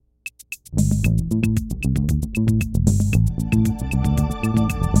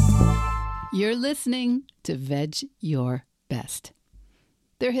You're listening to Veg Your Best.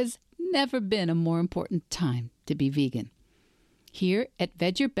 There has never been a more important time to be vegan. Here at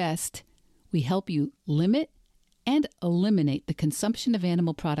Veg Your Best, we help you limit and eliminate the consumption of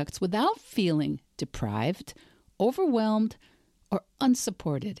animal products without feeling deprived, overwhelmed, or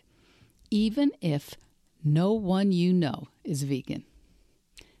unsupported, even if no one you know is vegan.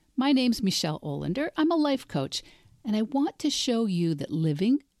 My name's Michelle Olander. I'm a life coach, and I want to show you that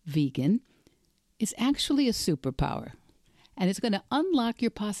living vegan is actually a superpower. And it's going to unlock your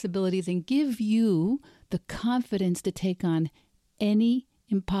possibilities and give you the confidence to take on any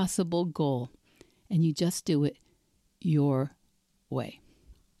impossible goal. And you just do it your way.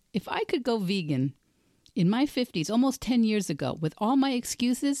 If I could go vegan in my 50s, almost 10 years ago, with all my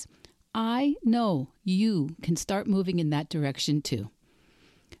excuses, I know you can start moving in that direction too.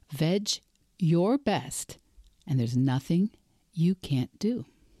 Veg your best, and there's nothing you can't do.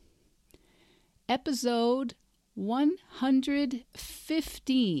 Episode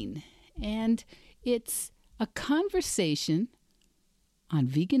 115, and it's a conversation on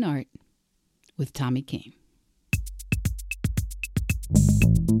vegan art with Tommy Kane.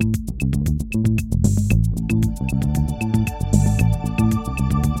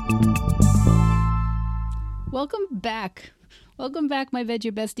 Welcome back. Welcome back, my Veg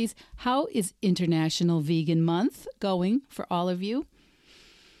Your Besties. How is International Vegan Month going for all of you?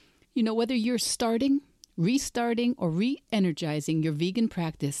 You know, whether you're starting, restarting, or re-energizing your vegan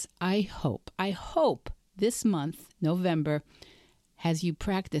practice, I hope this month, November, has you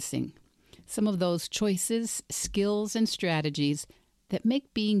practicing some of those choices, skills, and strategies that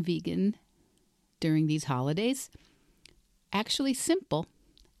make being vegan during these holidays actually simple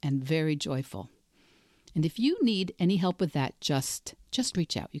and very joyful. And if you need any help with that, just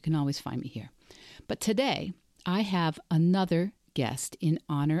reach out. You can always find me here. But today, I have another guest in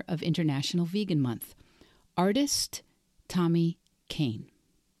honor of International Vegan Month, artist Tommy Kane.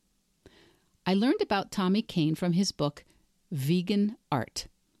 I learned about Tommy Kane from his book, Vegan Art,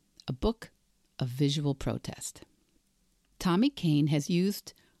 a book of visual protest. Tommy Kane has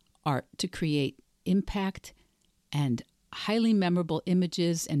used art to create impact and highly memorable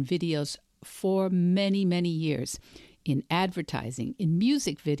images and videos for many, many years in advertising, in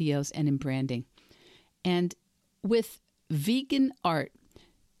music videos, and in branding. And with vegan art,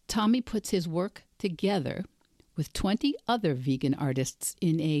 Tommy puts his work together with 20 other vegan artists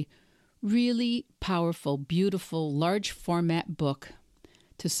in a really powerful, beautiful, large format book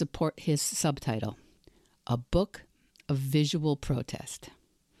to support his subtitle, A Book of Visual Protest.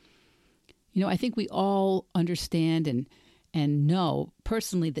 You know, I think we all understand and know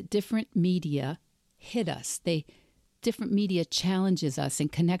personally that different media hit us. Different media challenges us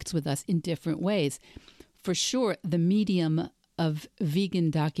and connects with us in different ways. For sure, the medium of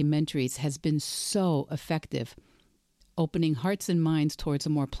vegan documentaries has been so effective, opening hearts and minds towards a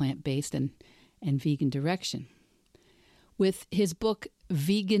more plant-based and vegan direction. With his book,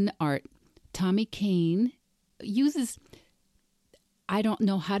 Vegan Art, Tommy Kane uses, I don't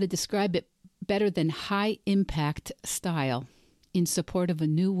know how to describe it better than high-impact style in support of a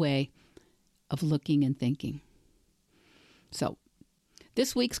new way of looking and thinking. So,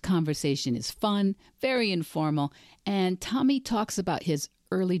 this week's conversation is fun, very informal, and Tommy talks about his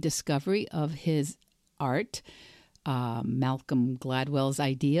early discovery of his art, Malcolm Gladwell's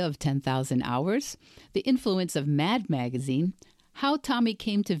idea of 10,000 hours, the influence of Mad Magazine, how Tommy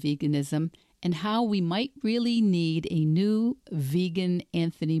came to veganism, and how we might really need a new vegan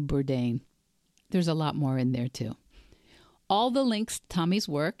Anthony Bourdain. There's a lot more in there, too. All the links to Tommy's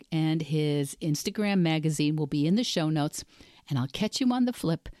work and his Instagram magazine will be in the show notes, and I'll catch you on the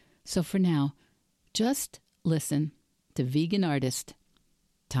flip. So for now, just listen to vegan artist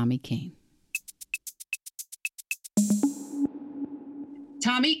Tommy Kane.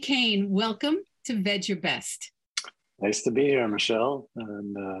 Tommy Kane, welcome to Veg Your Best. Nice to be here, Michelle,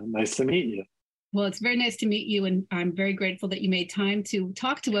 and nice to meet you. Well, it's very nice to meet you, and I'm very grateful that you made time to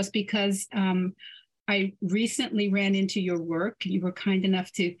talk to us because I recently ran into your work. You were kind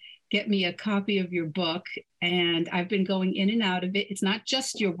enough to get me a copy of your book, and I've been going in and out of it. It's not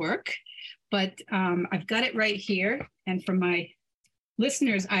just your work, but I've got it right here. And for my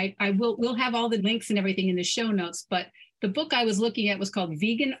listeners, we'll have all the links and everything in the show notes, but the book I was looking at was called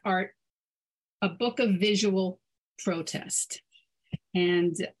Vegan Art, A Book of Visual Protest.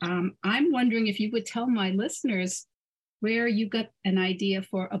 And I'm wondering if you would tell my listeners where you got an idea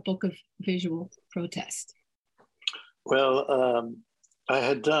for a book of visual protest. Well, I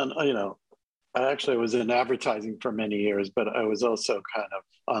had done, I actually was in advertising for many years, but I was also kind of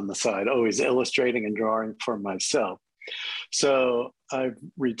on the side, always illustrating and drawing for myself. So I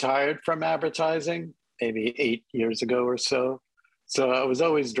retired from advertising maybe 8 years ago or so. So I was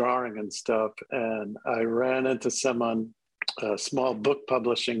always drawing and stuff. And I ran into someone, a small book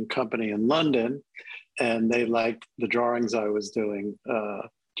publishing company in London, and they liked the drawings I was doing,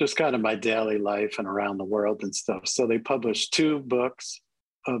 just kind of my daily life and around the world and stuff. So they published 2 books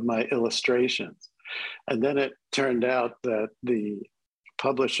of my illustrations. And then it turned out that the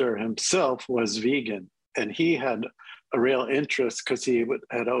publisher himself was vegan, and he had a real interest because he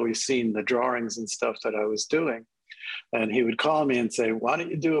had always seen the drawings and stuff that I was doing. And he would call me and say, why don't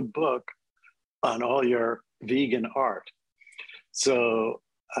you do a book on all your vegan art? So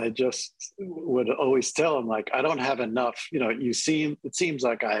I just would always tell him, like, I don't have enough, it seems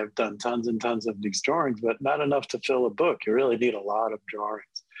like I have done tons and tons of these drawings, but not enough to fill a book. You really need a lot of drawings.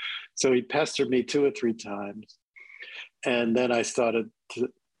 So he pestered me 2 or 3 times. And then I started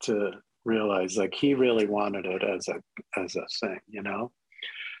to realize, like, he really wanted it as a thing,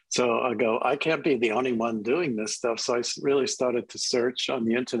 So I go, I can't be the only one doing this stuff. So I really started to search on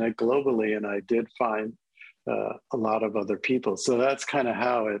the internet globally, and I did find a lot of other people. So that's kind of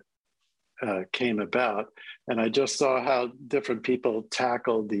how it came about. And I just saw how different people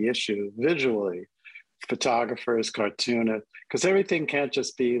tackled the issue visually, photographers, cartoonists, because everything can't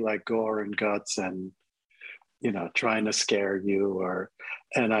just be like gore and guts and, trying to scare you.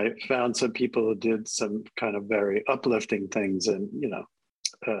 And I found some people who did some kind of very uplifting things, and,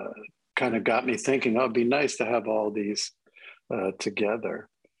 kind of got me thinking, oh, it'd be nice to have all these together.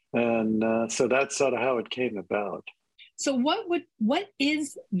 And so that's sort of how it came about. So what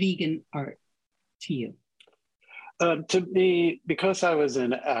is vegan art to you? To me, because I was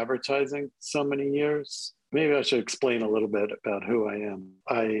in advertising so many years, maybe I should explain a little bit about who I am.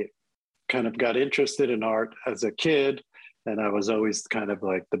 I kind of got interested in art as a kid, and I was always kind of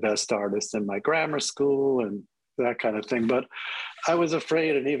like the best artist in my grammar school and that kind of thing. But I was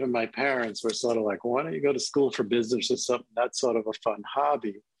afraid, and even my parents were sort of like, why don't you go to school for business or something? That's sort of a fun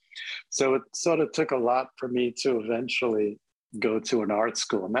hobby. So it sort of took a lot for me to eventually go to an art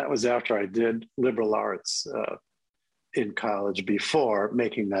school. And that was after I did liberal arts in college before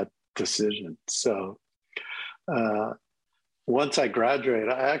making that decision. So once I graduated,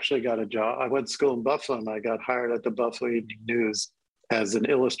 I actually got a job. I went to school in Buffalo, and I got hired at the Buffalo Evening News as an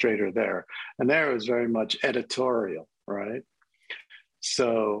illustrator there. And there it was very much editorial, right?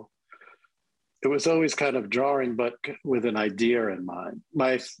 So it was always kind of drawing, but with an idea in mind.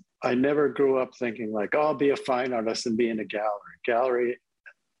 I never grew up thinking like, oh, I'll be a fine artist and be in a gallery. Gallery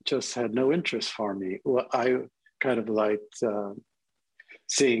just had no interest for me. Well, I kind of liked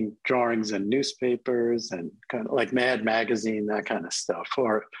seeing drawings in newspapers and kind of like Mad Magazine, that kind of stuff,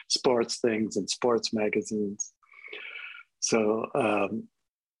 or sports things and sports magazines. So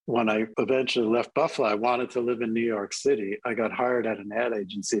when I eventually left Buffalo, I wanted to live in New York City. I got hired at an ad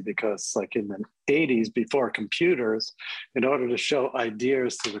agency because, like, in the 80s, before computers, in order to show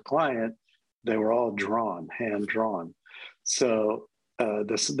ideas to the client, they were all drawn, hand drawn. So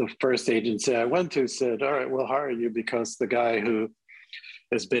the first agency I went to said, all right, we'll hire you because the guy who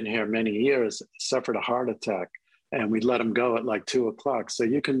has been here many years suffered a heart attack, and we let him go at like 2:00. So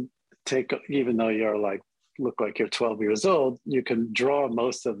you can take, even though you're like, look like you're 12 years old, you can draw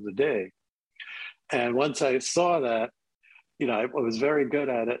most of the day. And once I saw that, I was very good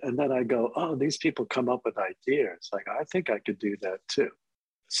at it. And then I go, oh, these people come up with ideas. Like, I think I could do that too.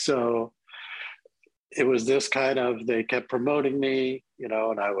 So it was this kind of, they kept promoting me,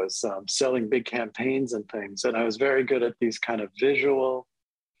 and I was selling big campaigns and things. And I was very good at these kind of visual,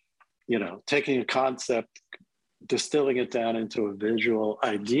 taking a concept, distilling it down into a visual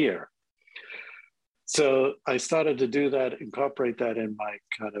idea. So I started to do that, incorporate that in my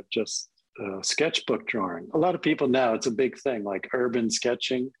kind of just sketchbook drawing. A lot of people now, it's a big thing, like urban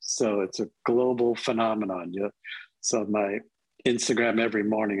sketching. So it's a global phenomenon. So my Instagram every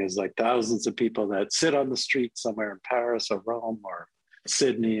morning is like thousands of people that sit on the street somewhere in Paris or Rome or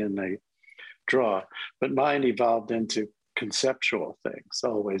Sydney, and they draw. But mine evolved into conceptual things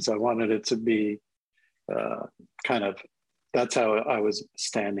always. I wanted it to be kind of, that's how I was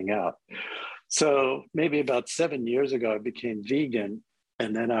standing out. So maybe about 7 years ago, I became vegan.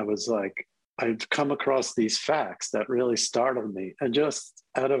 And then I was like, I'd come across these facts that really startled me. And just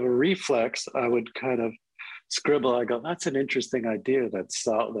out of a reflex, I would kind of scribble. I go, that's an interesting idea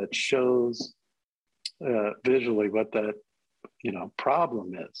that shows visually what that,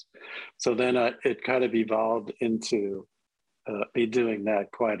 problem is. So then it kind of evolved into me doing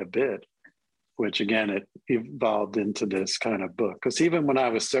that quite a bit, which again, it evolved into this kind of book. Because even when I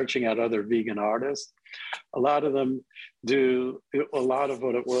was searching out other vegan artists, a lot of them do, a lot of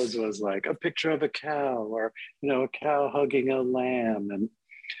what it was like a picture of a cow, or, a cow hugging a lamb. And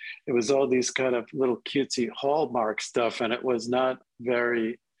it was all these kind of little cutesy Hallmark stuff. And it was not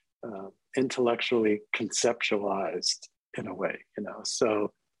very intellectually conceptualized in a way,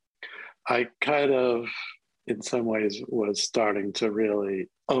 So I kind of, in some ways, was starting to really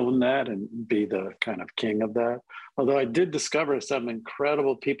own that and be the kind of king of that. Although I did discover some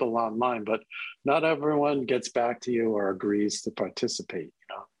incredible people online, but not everyone gets back to you or agrees to participate,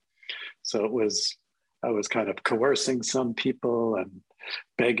 So I was kind of coercing some people and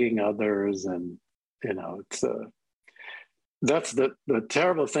begging others. And, it's that's the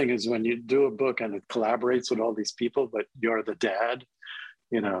terrible thing is when you do a book and it collaborates with all these people, but you're the dad,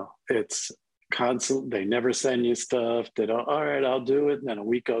 it's constant. They never send you stuff. They don't, all right, I'll do it. And then a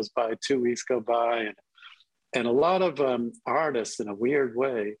week goes by, 2 weeks go by. And a lot of artists, in a weird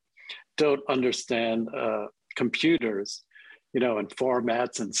way, don't understand computers, and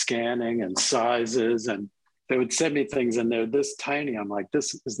formats and scanning and sizes. And they would send me things and they're this tiny. I'm like,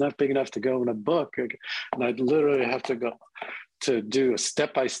 this is not big enough to go in a book. And I'd literally have to go to do a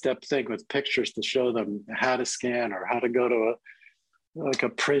step-by-step thing with pictures to show them how to scan or how to go to a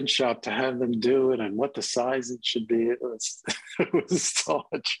print shop to have them do it and what the size it should be. It was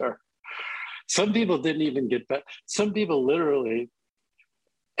torture. Some people didn't even get back. Some people literally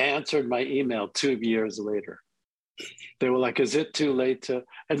answered my email 2 years later. They were like, is it too late to?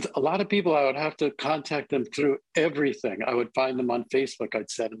 And a lot of people, I would have to contact them through everything. I would find them on Facebook. I'd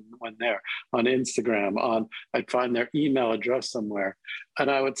send them one there, on Instagram, I'd find their email address somewhere.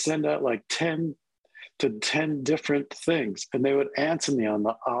 And I would send out like 10 different things. And they would answer me on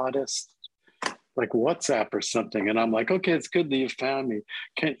the oddest, like WhatsApp or something. And I'm like, okay, it's good that you found me.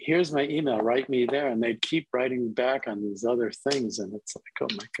 Here's my email, write me there. And they'd keep writing back on these other things. And it's like,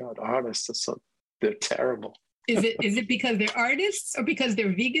 oh my God, artists they're terrible. Is it because they're artists or because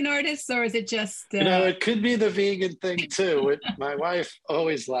they're vegan artists, or is it just... it could be the vegan thing too. My wife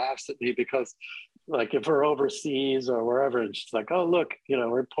always laughs at me because like if we're overseas or wherever, and she's like, oh, look,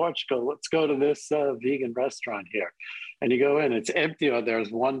 we're in Portugal, let's go to this vegan restaurant here. And you go in, it's empty, or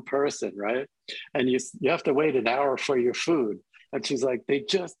there's one person, right? And you have to wait an hour for your food. And she's like, the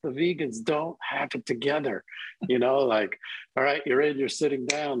vegans don't have it together. Like, all right, you're sitting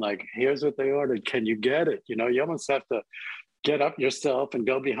down, like, here's what they ordered. Can you get it? You almost have to get up yourself and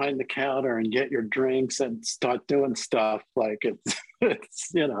go behind the counter and get your drinks and start doing stuff. Like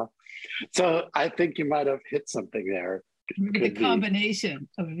it's So I think you might have hit something there. The combination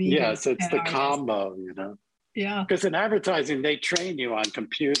of vegan. Yes, it's the artists. Combo, Yeah. Because in advertising, they train you on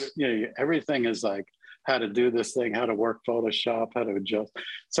computer. Everything is like how to do this thing, how to work Photoshop, how to adjust.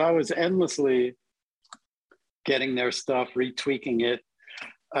 So I was endlessly getting their stuff, retweaking it.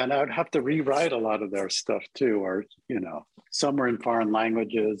 And I would have to rewrite a lot of their stuff too, or, some were in foreign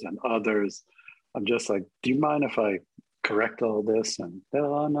languages and others. I'm just like, do you mind if I correct all this? And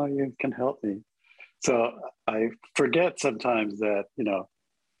oh no, you can help me. So I forget sometimes that,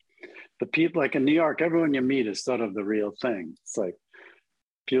 the people, like in New York, everyone you meet is sort of the real thing. It's like,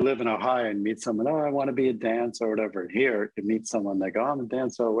 if you live in Ohio and meet someone, oh, I want to be a dancer or whatever. Here, you meet someone, they go, I'm a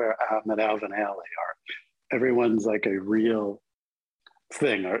dancer, where I'm at Alvin Alley, or everyone's like a real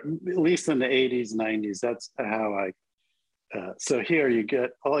thing, or at least in the 80s, 90s, that's how so here you get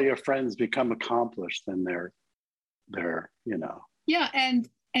all your friends become accomplished and they're. Yeah, and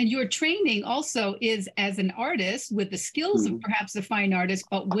your training also is as an artist with the skills of perhaps a fine artist,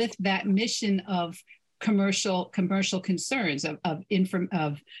 but with that mission of commercial concerns of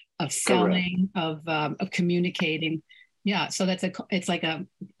selling, of communicating. Yeah, so it's like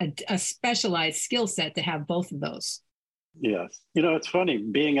a specialized skill set to have both of those. Yes, it's funny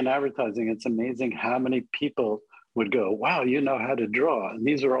being in advertising. It's amazing how many people would go, wow, you know how to draw. And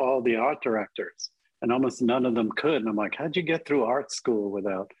these are all the art directors. And almost none of them could. And I'm like, how'd you get through art school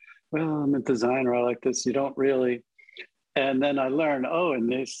without, well, I'm a designer, I like this. You don't really. And then I learned, oh, in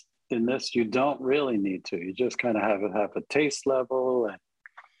this, you don't really need to. You just kind of have a taste level. And,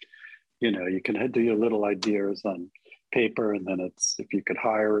 you can do your little ideas on paper. And then it's, if you could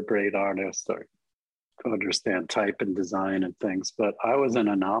hire a great artist or understand type and design and things. But I was an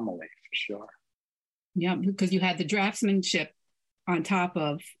anomaly for sure. Yeah, because you had the draftsmanship on top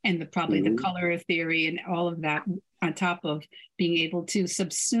of, and probably the color theory and all of that on top of being able to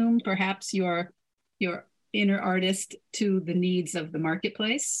subsume perhaps your inner artist to the needs of the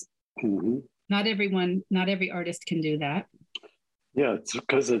marketplace. Not every artist can do that. Yeah, it's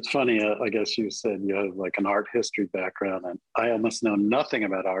because it's funny. I guess you said you have like an art history background, and I almost know nothing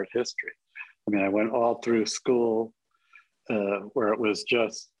about art history. I mean, I went all through school where it was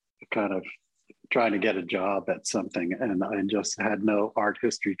just kind of trying to get a job at something, and I just had no art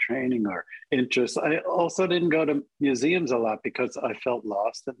history training or interest. I also didn't go to museums a lot because I felt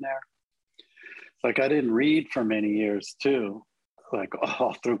lost in there. Like I didn't read for many years too, like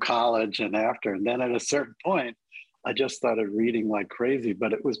all through college and after. And then at a certain point, I just started reading like crazy,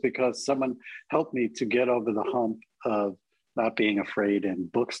 but it was because someone helped me to get over the hump of not being afraid in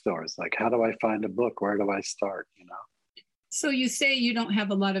bookstores. Like, how do I find a book? Where do I start? You know? So you say you don't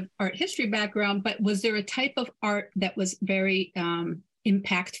have a lot of art history background, but was there a type of art that was very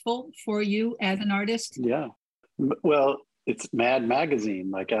impactful for you as an artist? Yeah. Well, it's Mad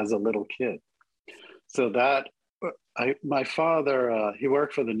Magazine, like as a little kid. So that my father, he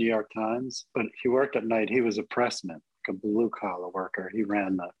worked for the New York Times, but he worked at night. He was a pressman, like a blue collar worker. He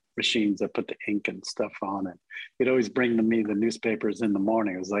ran the machines that put the ink and stuff on it. He'd always bring to me the newspapers in the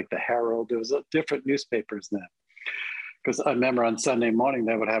morning. It was like the Herald. There was different newspapers then. Because I remember on Sunday morning,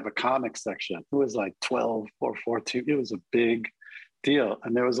 they would have a comic section. It was like 12 or 14. It was a big deal.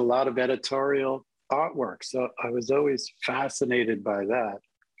 And there was a lot of editorial artwork. So I was always fascinated by that.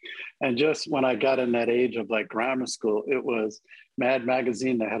 And just when I got in that age of like grammar school, it was Mad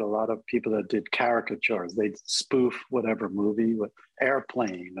Magazine. They had a lot of people that did caricatures. They'd spoof whatever movie with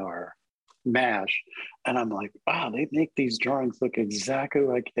Airplane or MASH. And I'm like, wow, they make these drawings look exactly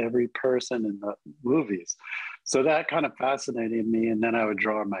like every person in the movies. So that kind of fascinated me. And then I would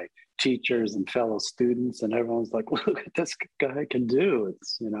draw my teachers and fellow students, and everyone's like, look what this guy can do.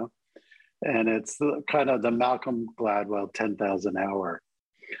 It's, you know, and it's kind of the Malcolm Gladwell 10,000 hour,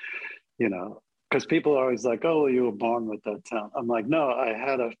 you know, because people are always like, oh, you were born with that talent. I'm like, no, I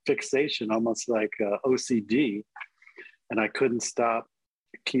had a fixation, almost like OCD, and I couldn't stop,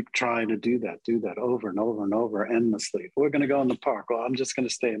 keep trying to do that over and over and over endlessly. We're going to go in the park. Well, I'm just going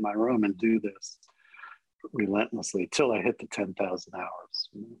to stay in my room and do this relentlessly till I hit the 10,000 hours.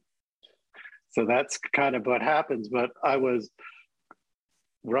 You know? So that's kind of what happens. But I was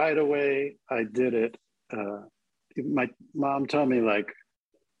right away, I did it. My mom told me, like,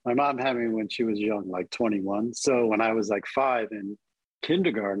 my mom had me when she was young, like 21. So when I was like 5 in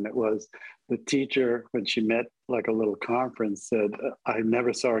kindergarten, it was the teacher, when she met like a little conference, said, I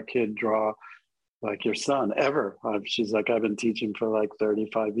never saw a kid draw like your son ever. She's like, I've been teaching for like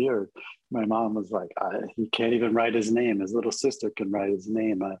 35 years. My mom was like, he can't even write his name. His little sister can write his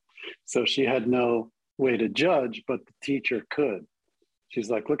name. So she had no way to judge, but the teacher could. She's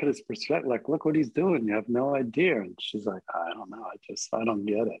like, look at his perspective. Like, look what he's doing. You have no idea. And she's like, I don't know. I don't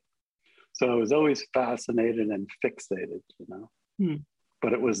get it. So I was always fascinated and fixated, you know.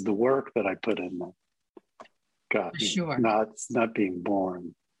 But it was the work that I put in that got me, sure. not being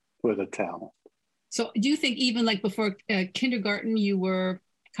born with a talent. So do you think even like before kindergarten, you were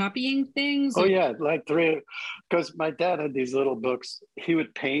copying things? Oh, yeah, like because my dad had these little books. He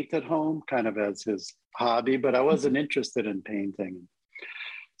would paint at home kind of as his hobby, but I wasn't interested in painting.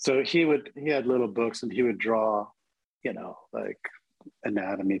 So he had little books and he would draw, you know, like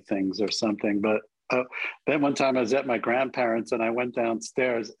anatomy things or something. But then one time I was at my grandparents and I went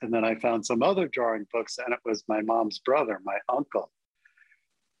downstairs and then I found some other drawing books, and it was my mom's brother, my uncle.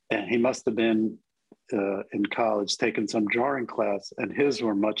 And he must have been in college taking some drawing class, and his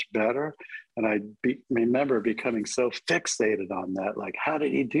were much better. And I remember becoming so fixated on that. Like, how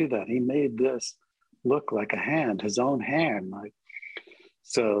did he do that? He made this look like a hand, his own hand. Like,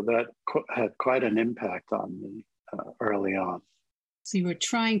 so that had quite an impact on me early on. So you were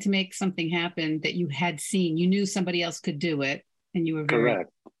trying to make something happen that you had seen. You knew somebody else could do it, and you were very...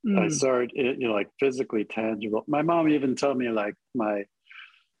 Correct. I saw it, you know, like physically tangible. My mom even told me, like, my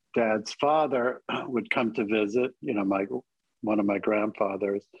dad's father would come to visit, you know, one of my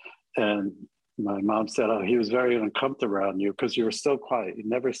grandfathers, and my mom said, oh, he was very uncomfortable around you because you were so quiet. You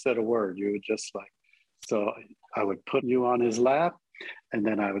never said a word. You were just like, so I would put you on his lap, and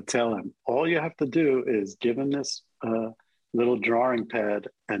then I would tell him, all you have to do is give him this little drawing pad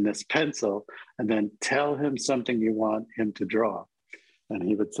and this pencil, and then tell him something you want him to draw. And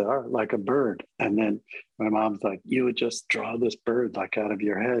he would say, oh, like a bird. And then my mom's like, you would just draw this bird like out of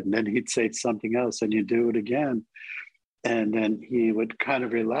your head. And then he'd say something else and you do it again. And then he would kind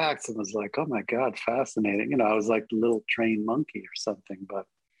of relax and was like, oh my God, fascinating. You know, I was like the little trained monkey or something. But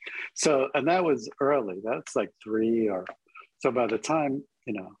so, and that was early. That's like 3 or so. By the time,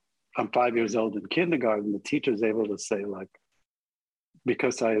 you know, I'm 5 years old in kindergarten, the teacher's able to say, like,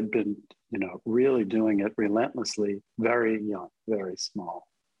 because I had been, you know, really doing it relentlessly, very young, very small.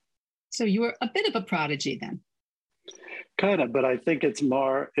 So you were a bit of a prodigy then. Kind of, but I think it's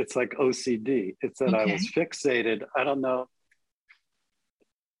like OCD. It's that I was fixated. I don't know.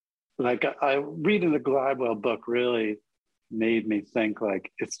 Like, reading the Gladwell book really made me think,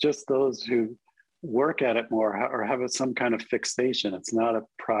 like, it's just those who work at it more or have some kind of fixation. It's not a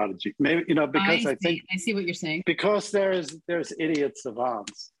prodigy. Maybe, you know, because I think I see what you're saying. because there's idiot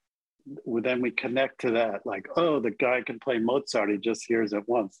savants. Then we connect to that, like, oh, the guy can play Mozart, he just hears it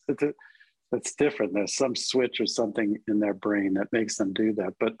once. It's different. There's some switch or something in their brain that makes them do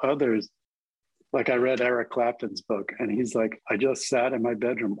that. But others, like I read Eric Clapton's book, and he's like, I just sat in my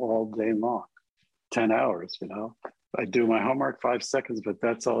bedroom all day long, 10 hours, you know. I do my homework 5 seconds, but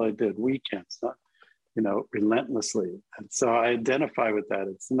that's all I did. Weekends, not, you know, relentlessly. And so I identify with that.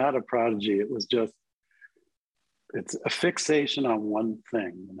 It's not a prodigy. It was just, it's a fixation on one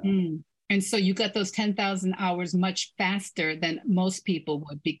thing. You know? And so you got those 10,000 hours much faster than most people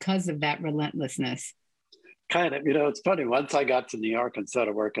would because of that relentlessness. Kind of, you know, it's funny. Once I got to New York and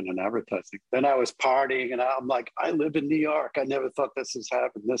started working in advertising, then I was partying and I'm like, I live in New York. I never thought this was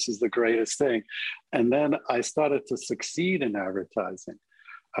happening. This is the greatest thing. And then I started to succeed in advertising.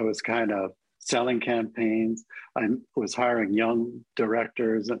 I was kind of selling campaigns. I was hiring young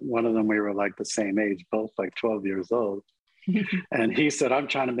directors. And one of them, we were like the same age, both like 12 years old. And he said, I'm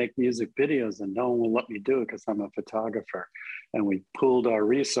trying to make music videos and no one will let me do it because I'm a photographer. And we pooled our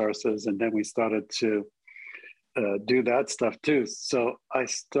resources and then we started to do that stuff too. So I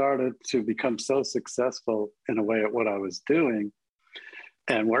started to become so successful in a way at what I was doing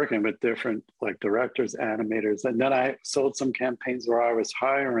and working with different like directors, animators. And then I sold some campaigns where I was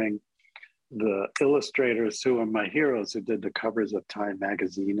hiring the illustrators who are my heroes, who did the covers of Time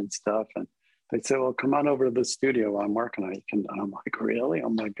magazine and stuff. And they'd say, well, come on over to the studio while I'm working on it. And I'm like, really? Oh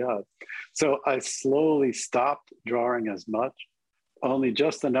my God. So I slowly stopped drawing as much, only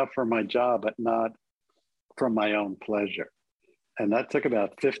just enough for my job, but not from my own pleasure. And that took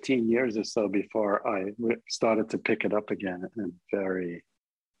about 15 years or so before I started to pick it up again and very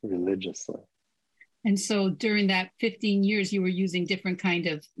religiously. And so during that 15 years, you were using different kind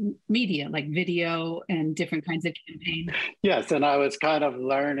of media, like video and different kinds of campaigns. Yes, and I was kind of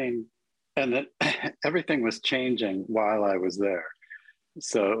learning, and then everything was changing while I was there.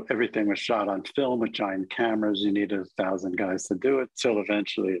 So everything was shot on film with giant cameras. You needed 1,000 guys to do it, till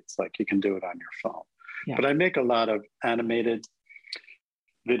eventually it's like you can do it on your phone. Yeah. But I make a lot of animated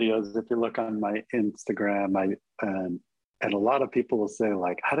videos. If you look on my Instagram, and a lot of people will say,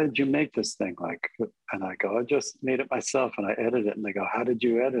 like, how did you make this thing? Like, and I go, I just made it myself and I edit it. And they go, how did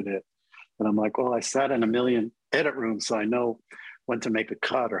you edit it? And I'm like, well, I sat in a million edit rooms, so I know when to make a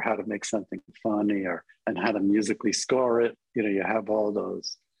cut or how to make something funny and how to musically score it. You know, you have all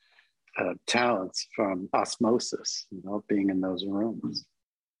those talents from osmosis, you know, being in those rooms.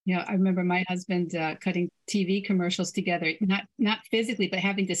 Yeah, I remember my husband cutting TV commercials together, not physically, but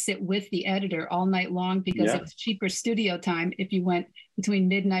having to sit with the editor all night long because it was cheaper studio time if you went between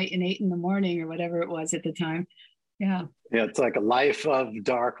midnight and 8 a.m. or whatever it was at the time. Yeah. Yeah, it's like a life of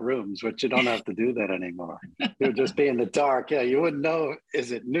dark rooms, which you don't have to do that anymore. You'll just be in the dark. Yeah, you wouldn't know,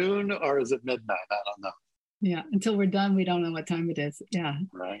 is it noon or is it midnight? I don't know. Yeah, until we're done, we don't know what time it is. Yeah.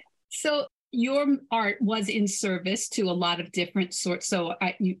 Right. So your art was in service to a lot of different sorts. So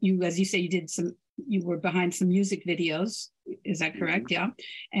you, as you say, you were behind some music videos. Is that correct? Mm-hmm. Yeah.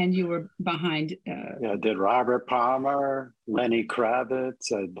 And you were behind. I did Robert Palmer, Lenny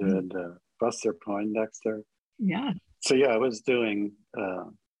Kravitz. I did Buster Poindexter. Yeah. So yeah, I was doing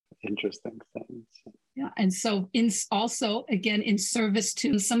interesting things. Yeah. And so also, again, in service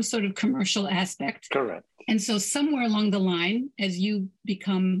to some sort of commercial aspect. Correct. And so somewhere along the line, as you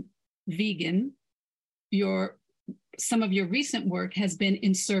become vegan, some of your recent work has been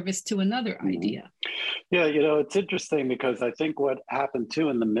in service to another idea. Yeah, you know, it's interesting because I think what happened too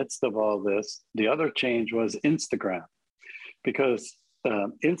in the midst of all this, the other change was Instagram, because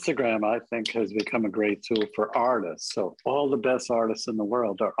Instagram, I think, has become a great tool for artists. So all the best artists in the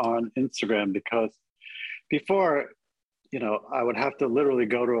world are on Instagram, because before, you know, I would have to literally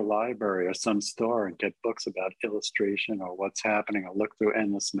go to a library or some store and get books about illustration or what's happening or look through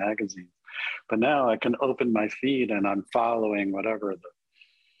endless magazines. But now I can open my feed and I'm following whatever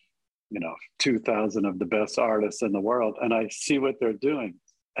 2,000 of the best artists in the world, and I see what they're doing.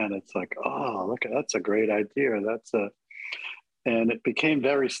 And it's like, oh, look, that's a great idea. And it became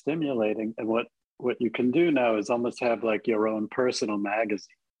very stimulating. And what you can do now is almost have like your own personal magazine.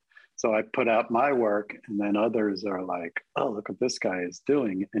 So I put out my work and then others are like, oh, look what this guy is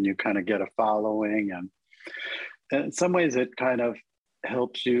doing. And you kind of get a following. And in some ways it kind of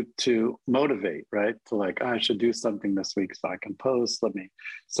helps you to motivate, right? To like, I should do something this week so I can post.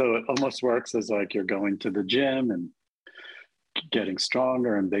 So it almost works as like you're going to the gym and getting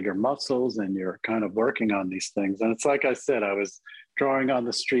stronger and bigger muscles, and you're kind of working on these things. And it's like I said, I was drawing on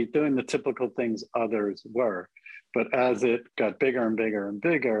the street, doing the typical things others were. But as it got bigger and bigger and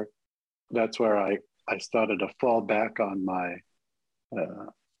bigger, that's where I started to fall back on my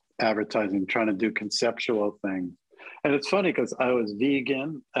advertising, trying to do conceptual things. And it's funny because I was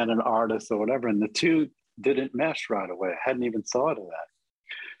vegan and an artist or whatever, and the two didn't mesh right away. I hadn't even thought of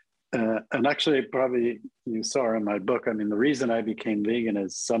that. And actually, probably you saw in my book, I mean, the reason I became vegan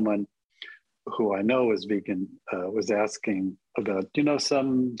is someone who I know is vegan was asking about,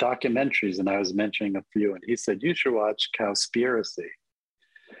 some documentaries, and I was mentioning a few, and he said, you should watch Cowspiracy.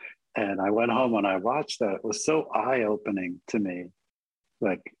 And I went home and I watched that. It was so eye-opening to me.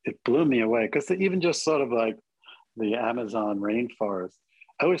 Like, it blew me away, because even just sort of like the Amazon rainforest,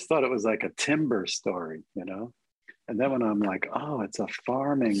 I always thought it was like a timber story, And then when I'm like, oh, it's a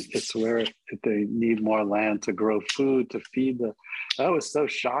farming, it's where they need more land to grow food, to feed that was so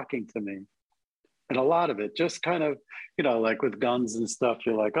shocking to me. And a lot of it just kind of, like with guns and stuff,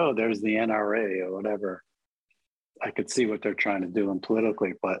 you're like, oh, there's the NRA or whatever. I could see what they're trying to do and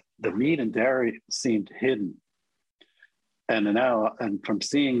politically, but the meat and dairy seemed hidden. And from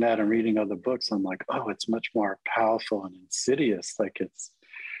seeing that and reading other books, I'm like, oh, it's much more powerful and insidious. Like it's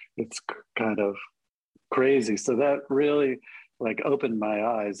kind of crazy. So that really opened my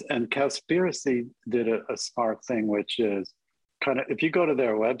eyes. And Cowspiracy did a smart thing, which is kind of, if you go to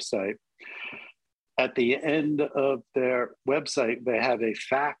their website, at the end of their website, they have a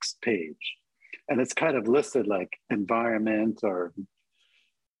facts page. And it's kind of listed like environment or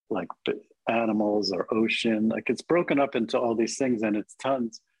like animals or ocean. Like it's broken up into all these things, and it's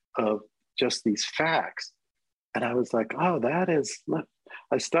tons of just these facts. And I was like, oh,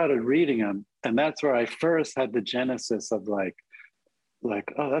 I started reading them. And that's where I first had the genesis of like,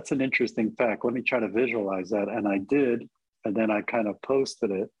 oh, that's an interesting fact. Let me try to visualize that. And I did. And then I kind of posted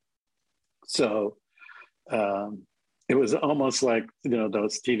it. So it was almost like,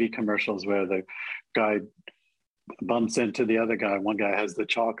 those TV commercials where the guy bumps into the other guy. One guy has the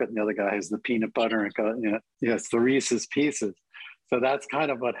chocolate and the other guy has the peanut butter, and it's the Reese's Pieces. So that's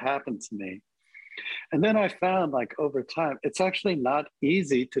kind of what happened to me. And then I found over time, it's actually not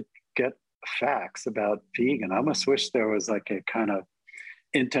easy to get facts about vegan. I almost wish there was a kind of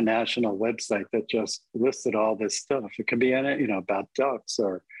international website that just listed all this stuff. It could be about ducks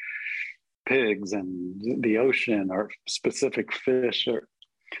or pigs and the ocean or specific fish,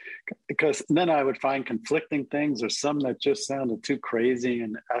 because then I would find conflicting things or some that just sounded too crazy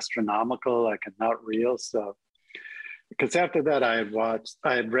and astronomical, and not real. So, because after that I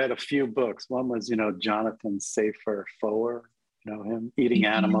had read a few books. One was, Jonathan Safir Foer, him, Eating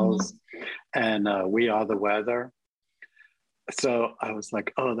Animals, and We Are the Weather. So I was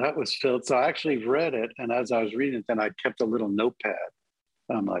like, oh, that was filled. So I actually read it. And as I was reading it, then I kept a little notepad.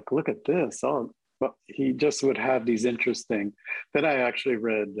 And I'm like, look at this. Oh, well, he just would have these interesting. Then I actually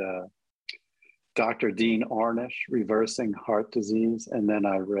read Dr. Dean Ornish, Reversing Heart Disease. And then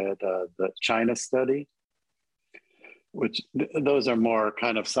I read the China Study, which those are more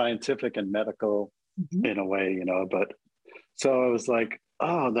kind of scientific and medical in a way, but so I was like,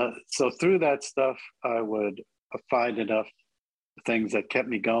 oh, so through that stuff, I would find enough things that kept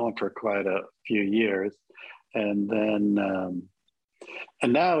me going for quite a few years. And then,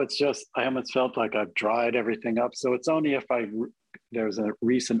 and now it's just, I almost felt like I've dried everything up. So it's only if there's a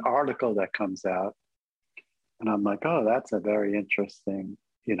recent article that comes out and I'm like, oh, that's a very interesting,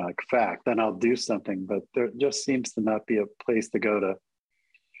 fact, then I'll do something. But there just seems to not be a place to go to,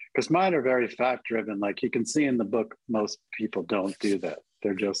 because mine are very fact driven. Like you can see in the book, most people don't do that.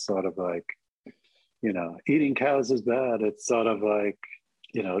 They're just sort of like, eating cows is bad. It's sort of like,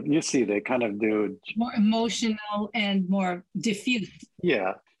 you see they kind of do more emotional and more diffuse.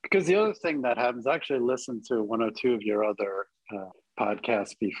 Yeah, because the other thing that happens, I actually listened to one or two of your other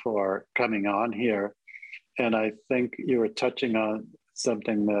podcasts before coming on here. And I think you were touching on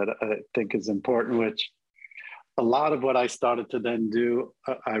something that I think is important, which a lot of what I started to then do,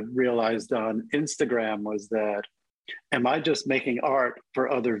 I realized on Instagram, was that, am I just making art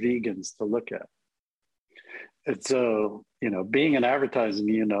for other vegans to look at? And so, being in advertising,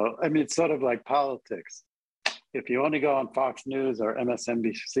 it's sort of like politics. If you only go on Fox News or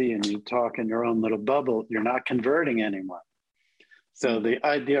MSNBC and you talk in your own little bubble, you're not converting anyone. So the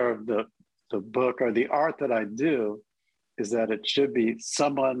idea of the book or the art that I do is that it should be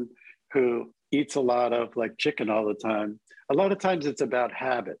someone who eats a lot of chicken all the time. A lot of times it's about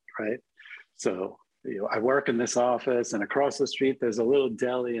habit, right? So I work in this office and across the street, there's a little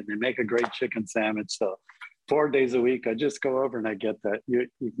deli and they make a great chicken sandwich. So 4 days a week, I just go over and I get that. You're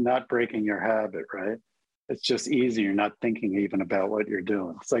not breaking your habit, right? It's just easy. You're not thinking even about what you're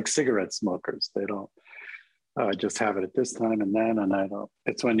doing. It's like cigarette smokers. They don't just have it at this time and then, and I don't.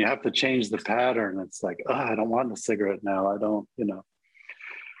 It's when you have to change the pattern. It's like, I don't want a cigarette now. I don't,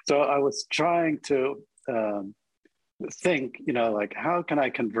 So I was trying to think, like, how can I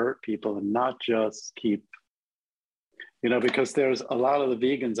convert people and not just keep, because there's a lot of the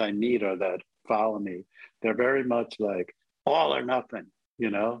vegans I meet or that follow me. They're very much like all or nothing,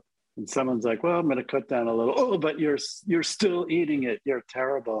 and someone's like, well, I'm going to cut down a little. Oh, but you're still eating it. You're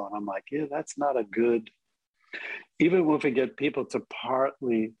terrible. And I'm like, yeah, that's not a good, even if we get people to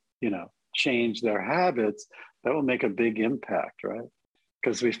partly, change their habits, that will make a big impact, right?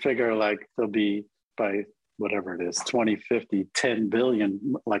 Because we figure like there'll be by whatever it is, 2050, 10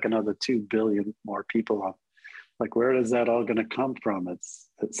 billion, like another 2 billion more people on. Like, where is that all going to come from? It's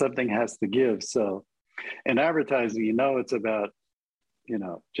something has to give. So in advertising, it's about,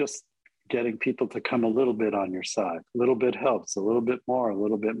 just getting people to come a little bit on your side. A little bit helps, a little bit more, a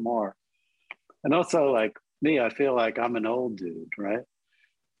little bit more. And also like me, I feel like I'm an old dude, right?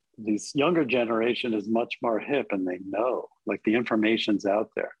 This younger generation is much more hip and they know, like the information's out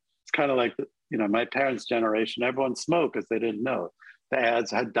there. It's kind of like, my parents' generation, everyone smoked because they didn't know. The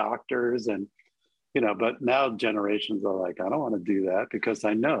ads had doctors and, but now generations are like, I don't want to do that because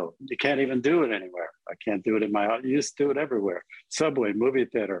I know you can't even do it anywhere. I can't do it in my house. You used to do it everywhere. Subway, movie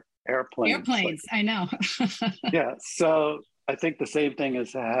theater, airplanes. Airplanes, I know. Yeah, so I think the same thing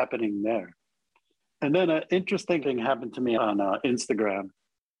is happening there. And then an interesting thing happened to me on Instagram.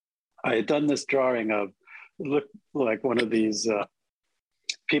 I had done this drawing of, looked like one of these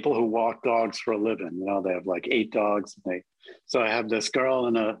people who walk dogs for a living. They have like 8 dogs. So I have this girl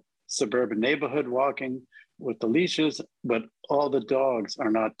in a suburban neighborhood walking with the leashes, but all the dogs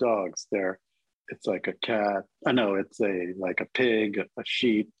are not dogs. It's like a cat. I know it's like a pig, a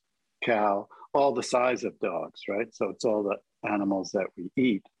sheep, cow, all the size of dogs, right? So it's all the animals that we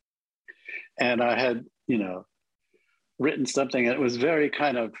eat. And I had, written something that was very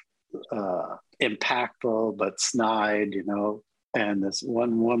kind of impactful, but snide, and this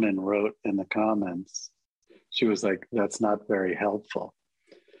one woman wrote in the comments, she was like, that's not very helpful.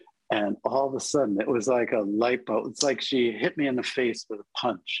 And all of a sudden it was like a light bulb. It's like she hit me in the face with a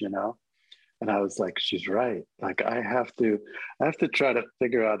punch, and I was like, she's right. Like I have to try to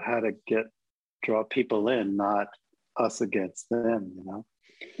figure out how to draw people in, not us against them,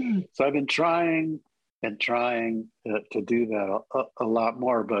 So I've been trying to do that a lot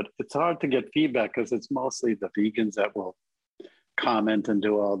more, but it's hard to get feedback because it's mostly the vegans that will comment and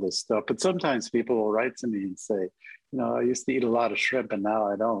do all this stuff. But sometimes people will write to me and say, I used to eat a lot of shrimp and now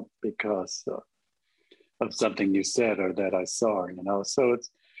I don't because of something you said or that I saw, So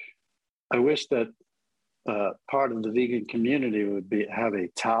I wish that part of the vegan community would have a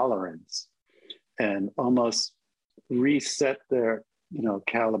tolerance and almost reset their,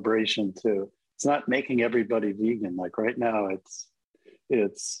 calibration to, it's not making everybody vegan. Like right now,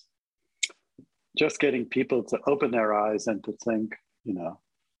 it's just getting people to open their eyes and to think,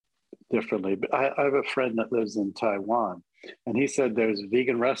 differently. But I have a friend that lives in Taiwan, and he said there's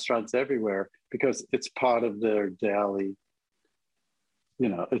vegan restaurants everywhere because it's part of their daily,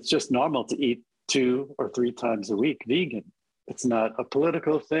 it's just normal to eat 2 or 3 times a week vegan. It's not a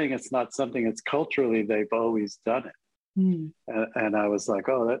political thing. It's not something, it's culturally, they've always done it. Mm. And I was like,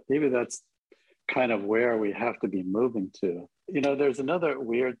 maybe that's kind of where we have to be moving to. There's another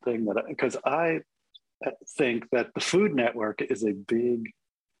weird thing because I think that the Food Network is a big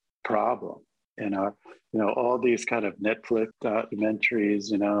problem in our, all these kind of Netflix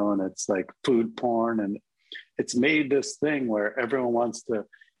documentaries, and it's like food porn, and it's made this thing where everyone wants to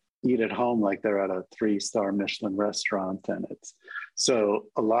eat at home like they're at a 3-star Michelin restaurant, and so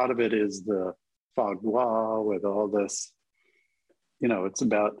a lot of it is the foie gras with all this, it's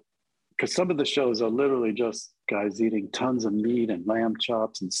about, because some of the shows are literally just guys eating tons of meat and lamb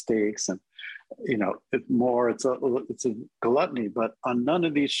chops and steaks, and it's a gluttony. But on none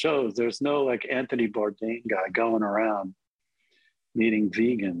of these shows, there's no like Anthony Bourdain guy going around meeting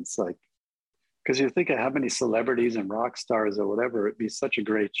vegans, like, because you think of how many celebrities and rock stars or whatever, it'd be such a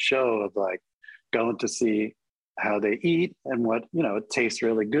great show of like going to see how they eat and what, it tastes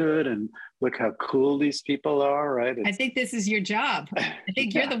really good and look how cool these people are, right? I think this is your job. I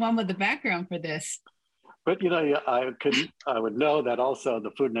think you're the one with the background for this. But I would know that also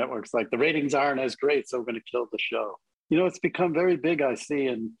the Food Network's like the ratings aren't as great, so we're going to kill the show. It's become very big, I see,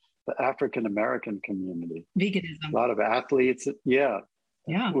 in the African American community. Veganism. A lot of athletes, yeah,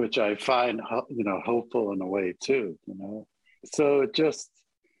 which I find hopeful in a way too. So it just.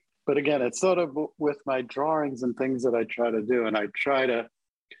 But again, it's sort of with my drawings and things that I try to do, and I try to,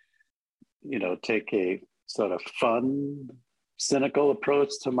 take a sort of fun, cynical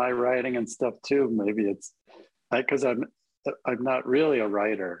approach to my writing and stuff too. Maybe it's because I'm not really a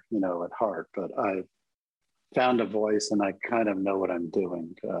writer, at heart, but found a voice, and I kind of know what I'm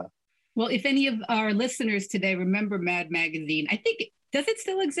doing. Well, if any of our listeners today remember Mad Magazine, I think, does it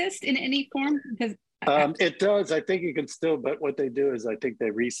still exist in any form? Because it does. I think you can still, but what they do is I think they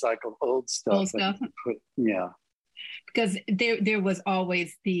recycle old stuff. Old stuff. Yeah. Because there was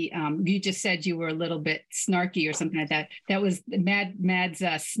always the you just said you were a little bit snarky or something like that. That was Mad's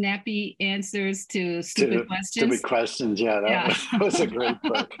snappy answers to stupid questions. Stupid questions, yeah. That was a great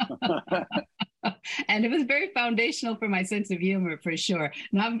book. And it was very foundational for my sense of humor, for sure.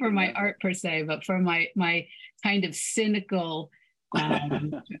 Not for my art per se, but for my kind of cynical,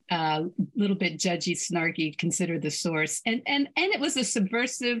 little bit judgy, snarky, consider the source. And it was a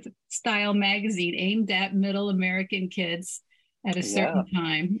subversive style magazine aimed at middle American kids at a certain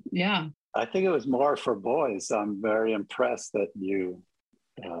time. Yeah. I think it was more for boys. I'm very impressed that you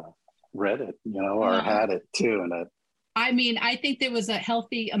read it, or had it too. And I mean, I think there was a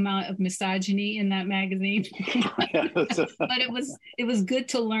healthy amount of misogyny in that magazine, but it was good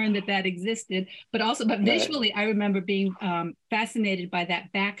to learn that existed. But visually, I remember being fascinated by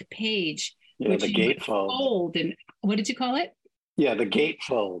that back page, which the gatefold. And what did you call it? Yeah, the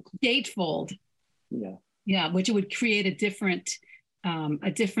gatefold. Gatefold. Yeah, which would create a different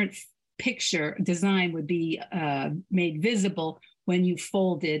picture design would be made visible when you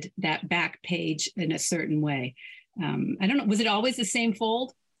folded that back page in a certain way. I don't know. Was it always the same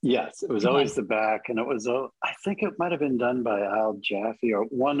fold? Yes, it was always the back. And it was, I think it might have been done by Al Jaffe or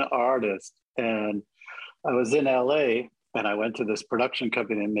one artist. And I was in LA and I went to this production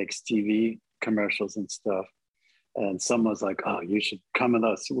company that makes TV commercials and stuff. And someone was like, oh, you should come with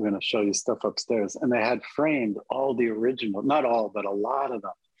us. We're going to show you stuff upstairs. And they had framed all the original, not all, but a lot of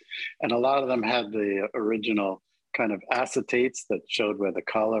them. And a lot of them had the original kind of acetates that showed where the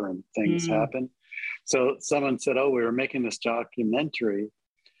color and things happen. So someone said, oh, we were making this documentary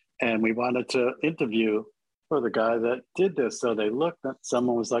and we wanted to interview for the guy that did this. So they looked at,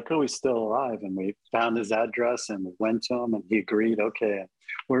 someone was like, oh, he's still alive. And we found his address and we went to him and he agreed, okay. And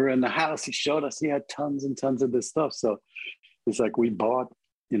we were in the house. He showed us, he had tons and tons of this stuff. So he's like, we bought,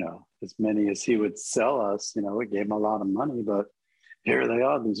 as many as he would sell us, we gave him a lot of money, but here they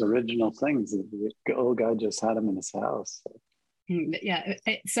are, these original things. The old guy just had them in his house. So. Yeah.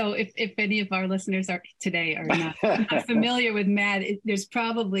 So if any of our listeners are not familiar with Mad, there's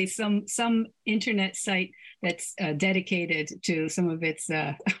probably some internet site that's dedicated to some of its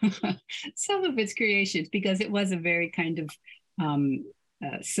creations, because it was a very kind of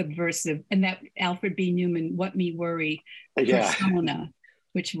subversive, and that Alfred B. Newman "What Me Worry" persona,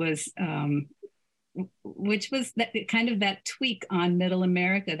 which was that kind of that tweak on middle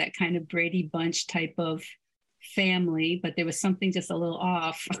America, that kind of Brady Bunch type of family, but there was something just a little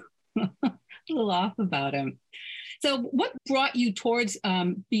off, about him. So what brought you towards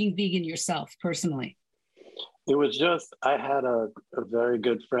being vegan yourself personally? It was just, I had a very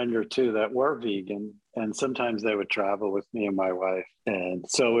good friend or two that were vegan, and sometimes they would travel with me and my wife. And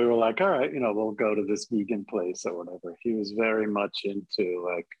so we were like, all right, we'll go to this vegan place or whatever. He was very much into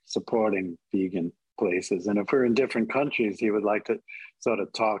like supporting vegan places. And if we're in different countries, he would like to sort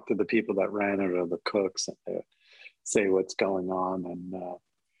of talk to the people that ran it or the cooks and say what's going on. And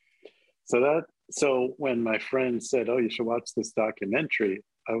so when my friend said, oh, you should watch this documentary,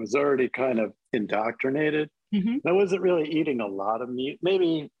 I was already kind of indoctrinated. I wasn't really eating a lot of meat.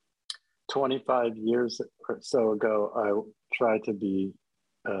 Maybe 25 years or so ago, I tried to be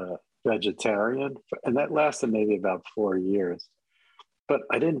vegetarian, and that lasted maybe about 4 years. But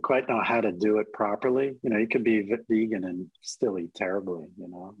I didn't quite know how to do it properly. You could be vegan and still eat terribly,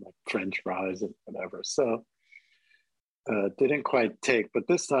 like French fries and whatever. So didn't quite take. But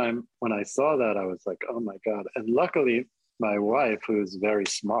this time when I saw that, I was like, oh my God. And luckily, my wife, who's very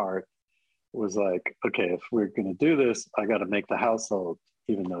smart, was like, okay, if we're going to do this, I got to make the household,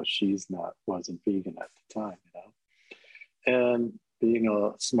 even though wasn't vegan at the time, And being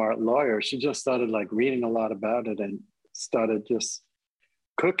a smart lawyer, she just started like reading a lot about it and started just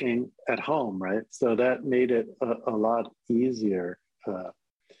cooking at home, right? So that made it a lot easier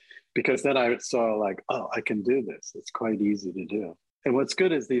because then I saw like, oh, I can do this. It's quite easy to do. And what's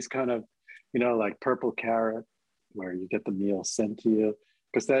good is these kind of, like Purple Carrot, where you get the meal sent to you,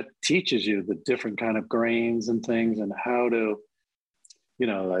 because that teaches you the different kind of grains and things and how to,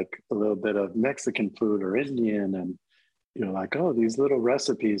 like a little bit of Mexican food or Indian. And you're like, oh, these little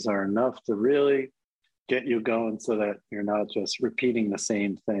recipes are enough to really get you going so that you're not just repeating the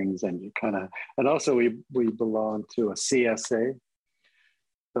same things. And you kind of, and also we belong to a CSA.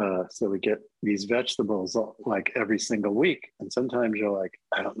 So we get these vegetables like every single week. And sometimes you're like,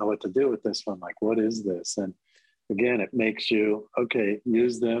 I don't know what to do with this one. Like, what is this? And again, it makes you, okay,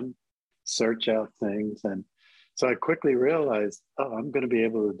 use them, search out things. And So I quickly realized, oh, I'm going to be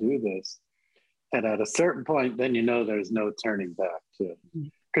able to do this. And at a certain point, then you know there's no turning back to it,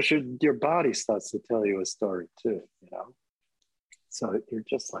 because your body starts to tell you a story too, you know. So you're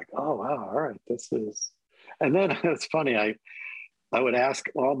just like, oh wow, all right, this is. And then it's funny. I would ask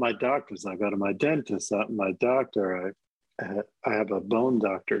all my doctors. I go to my dentist, my doctor. I have a bone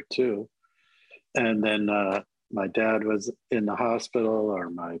doctor too. And then my dad was in the hospital, or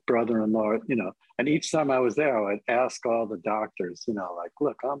my brother-in-law, you know. And each time I was there, I would ask all the doctors, you know, like,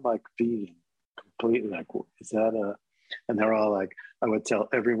 look, I'm like vegan completely. Like, is that a? And they're all like, I would tell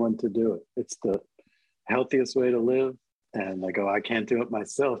everyone to do it. It's the healthiest way to live. And I go, I can't do it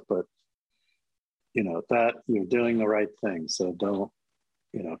myself, but you know, that you're doing the right thing. So don't,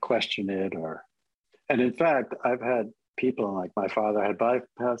 you know, question it or, and in fact, I've had people like my father had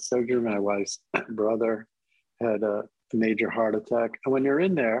bypass surgery, my wife's brother had a major heart attack. And when you're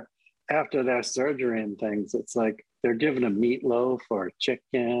in there after their surgery and things, it's like they're given a meatloaf or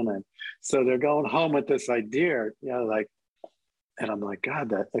chicken. And so they're going home with this idea, you know, like, and I'm like, God,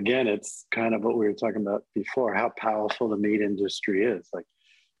 that again, it's kind of what we were talking about before, how powerful the meat industry is.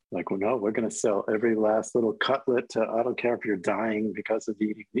 Like, well, no, we're going to sell every last little cutlet to, I don't care if you're dying because of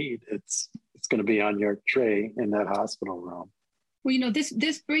eating meat. It's going to be on your tray in that hospital room. Well, you know,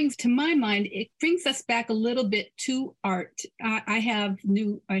 this brings to my mind, it brings us back a little bit to art. I had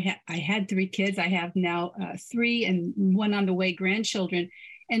 3 kids. I have now 3 and 1 on the way, grandchildren.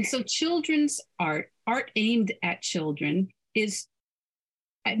 And so children's art aimed at children is,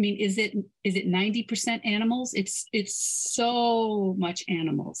 I mean, is it 90% animals? It's so much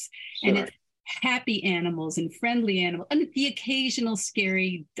animals. Sure. And it's happy animals and friendly animals, and the occasional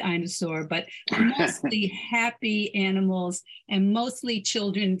scary dinosaur, but mostly happy animals and mostly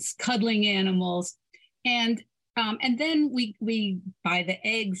children's cuddling animals. And then we buy the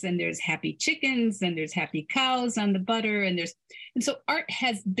eggs, and there's happy chickens, and there's happy cows on the butter, and so art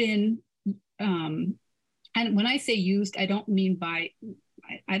has been, and when I say used, I don't mean by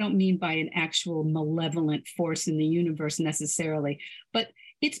an actual malevolent force in the universe necessarily, but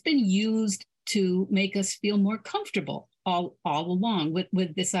it's been used to make us feel more comfortable all along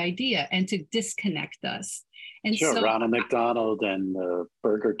with this idea and to disconnect us. And sure, so, Ronald McDonald and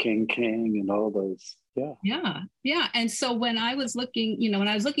Burger King and all those. Yeah. And so when I was looking,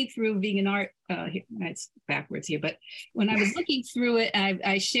 through vegan art, it's backwards here, but when I was looking through it,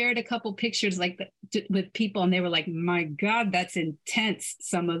 I shared a couple pictures with people, and they were like, my God, that's intense.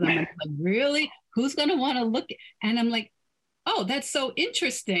 Some of them, and I'm like, really? Who's going to want to look? And I'm like, oh, that's so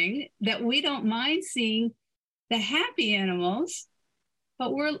interesting that we don't mind seeing the happy animals,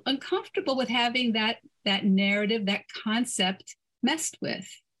 but we're uncomfortable with having that narrative, that concept messed with.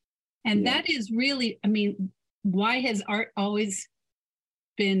 And that is really, I mean, why has art always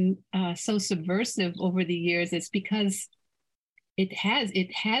been so subversive over the years? It's because it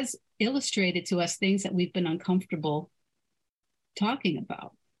has illustrated to us things that we've been uncomfortable talking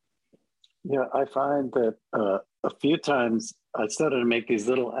about. Yeah, I find that a few times I started to make these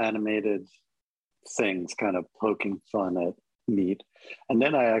little animated things, kind of poking fun at meat. And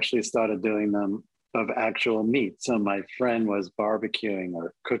then I actually started doing them of actual meat. So my friend was barbecuing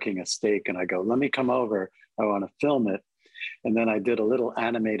or cooking a steak, and I go, let me come over. I want to film it. And then I did a little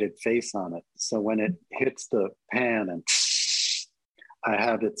animated face on it. So when it hits the pan and I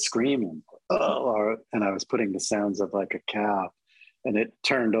have it screaming, and I was putting the sounds of like a cow, and it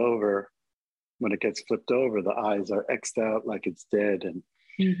turned over. When it gets flipped over, the eyes are X'd out like it's dead. And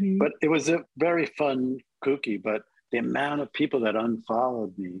but it was a very fun cookie. But the amount of people that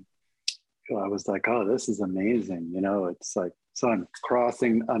unfollowed me, I was like, oh, this is amazing. You know, it's like, so I'm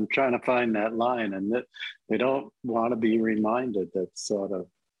trying to find that line, and that they don't want to be reminded that's sort of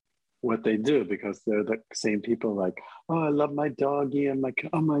what they do, because they're the same people like, oh, I love my doggy, and my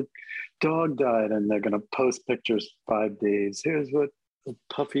dog died, and they're going to post pictures 5 days. Here's what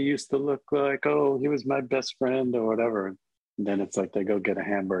Puffy used to look like. Oh, he was my best friend or whatever. And then it's like they go get a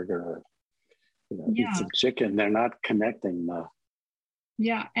hamburger or eat some chicken. They're not connecting.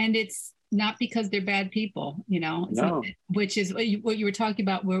 Yeah, and it's not because they're bad people, No. Which is what you were talking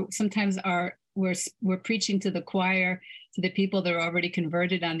about, where sometimes we're preaching to the choir, to the people that are already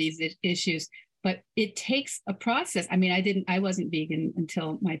converted on these issues. But it takes a process. I mean, I wasn't vegan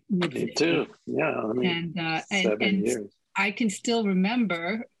until my mid-50s. Me too. Yeah. And 7 years. I can still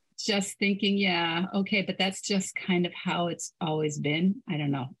remember just thinking, yeah, okay, but that's just kind of how it's always been. I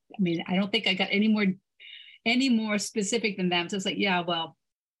don't know. I mean, I don't think I got any more specific than that. So it's like, yeah, well,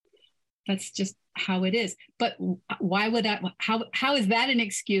 that's just how it is. But why would how is that an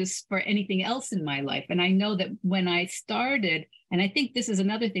excuse for anything else in my life? And I know that when I started, and I think this is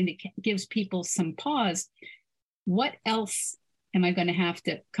another thing that gives people some pause, what else am I going to have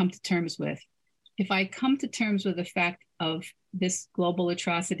to come to terms with? If I come to terms with the fact of this global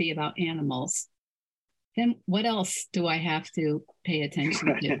atrocity about animals, then what else do I have to pay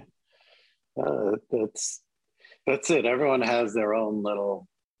attention to? That's it. Everyone has their own little,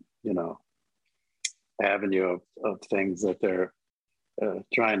 avenue of things that they're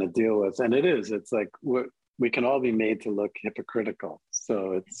trying to deal with, and it's like we can all be made to look hypocritical.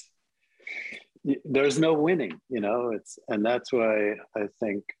 So there's no winning, and that's why I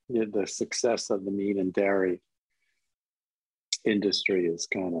think the success of the meat and dairy industry is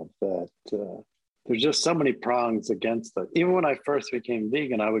kind of that. There's just so many prongs against it. Even when I first became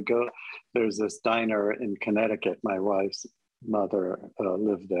vegan, I would go, there's this diner in Connecticut. My wife's mother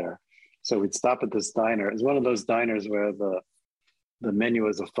lived there. So we'd stop at this diner. It's one of those diners where the menu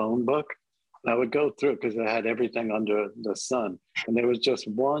is a phone book. I would go through because it had everything under the sun. And there was just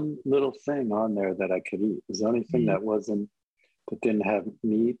one little thing on there that I could eat. It was the only thing that didn't have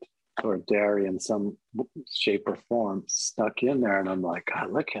meat or dairy in some shape or form stuck in there. And I'm like,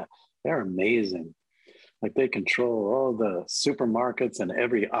 God, they're amazing. Like they control all the supermarkets and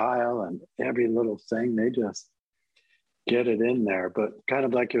every aisle and every little thing. They just get it in there. But kind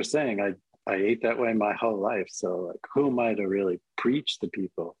of like you're saying, I ate that way my whole life. So like, who am I to really preach to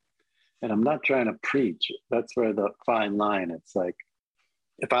people? And I'm not trying to preach. That's where the fine line. It's like,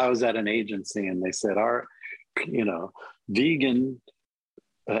 if I was at an agency and they said, vegan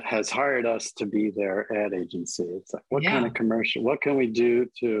has hired us to be their ad agency. It's like, what kind of commercial? What can we do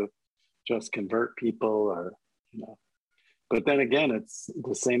to just convert people or, But then again, it's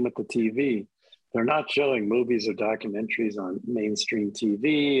the same with the TV. They're not showing movies or documentaries on mainstream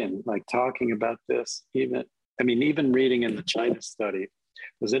TV and like talking about this. Even reading in the China study, it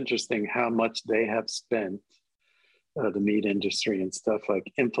was interesting how much they have spent, the meat industry and stuff, like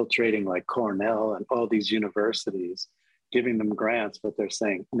infiltrating like Cornell and all these universities, giving them grants, but they're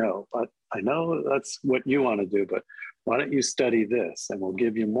saying, no, but I know that's what you want to do, but why don't you study this and we'll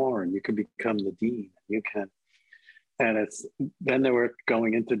give you more and you can become the dean. You can. And then they were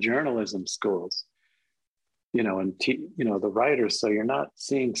going into journalism schools, and the writers. So you're not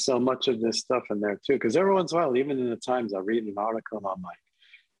seeing so much of this stuff in there too. Because every once in a while, even in the Times, I'll read an article and I'm like,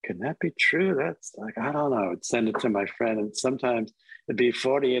 can that be true? That's like, I don't know. I would send it to my friend. And sometimes it'd be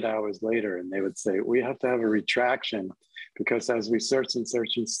 48 hours later and they would say, we have to have a retraction because as we search,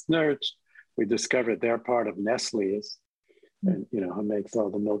 we discovered they're part of Nestle's. And who makes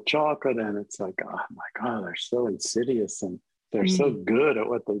all the milk chocolate, and it's like, oh my God, they're so insidious and they're so good at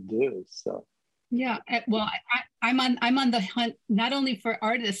what they do. So well, I'm on the hunt not only for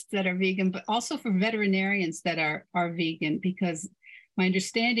artists that are vegan, but also for veterinarians that are vegan, because my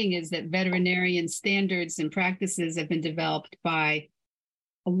understanding is that veterinarian standards and practices have been developed by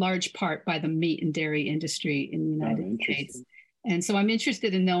a large part by the meat and dairy industry in the United States. And so I'm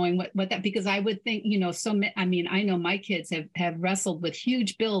interested in knowing what that, because I would think, I know my kids have wrestled with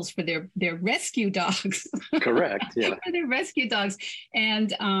huge bills for their rescue dogs. Correct. Yeah. For their rescue dogs.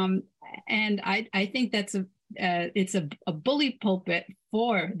 And I think that's it's a bully pulpit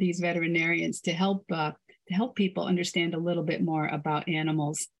for these veterinarians to help people understand a little bit more about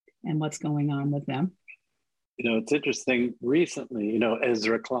animals and what's going on with them. It's interesting. Recently,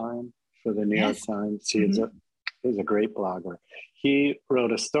 Ezra Klein for the New York Times, he's a great blogger. He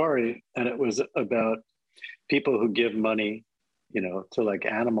wrote a story and it was about people who give money, to like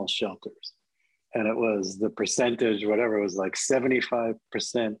animal shelters. And it was the percentage, whatever, it was like 75%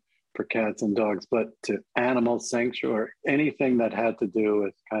 for cats and dogs, but to animal sanctuary, anything that had to do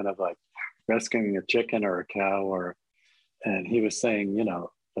with kind of like rescuing a chicken or a cow and he was saying,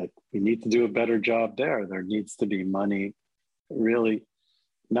 like we need to do a better job there. There needs to be money really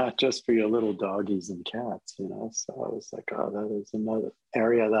not just for your little doggies and cats, So I was like, oh, that is another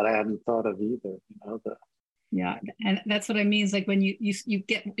area that I hadn't thought of either, Yeah, and that's what I mean. Is like when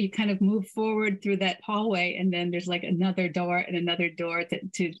you kind of move forward through that hallway, and then there's like another door and another door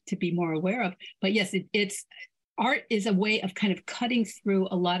to be more aware of. But yes, it's art is a way of kind of cutting through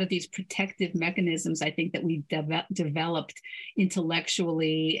a lot of these protective mechanisms. I think that we've developed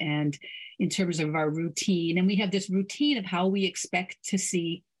intellectually and in terms of our routine. And we have this routine of how we expect to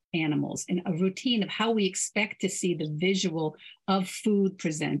see animals and a routine of how we expect to see the visual of food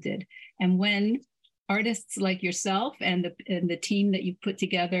presented. And when artists like yourself and the team that you put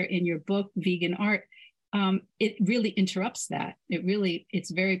together in your book, Vegan Art, it really interrupts that. It's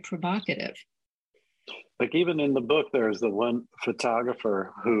very provocative. Like even in the book, there's the one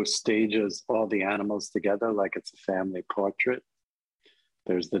photographer who stages all the animals together like it's a family portrait.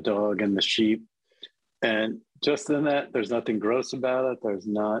 There's the dog and the sheep. And just in that there's nothing gross about it. There's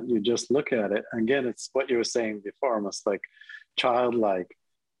not, you just look at it. Again, it's what you were saying before, almost like childlike.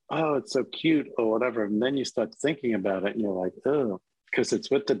 Oh, it's so cute or whatever. And then you start thinking about it and you're like, oh, because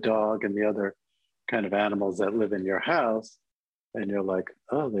it's with the dog and the other kind of animals that live in your house. And you're like,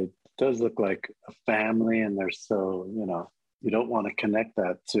 oh, they does look like a family. And they're so, you don't want to connect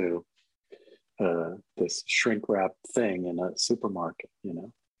that to this shrink wrap thing in a supermarket,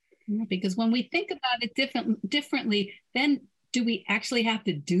 Because when we think about it differently, then do we actually have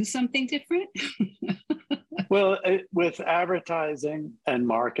to do something different? Well, with advertising and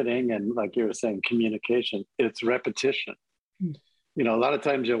marketing and, like you were saying, communication, it's repetition. A lot of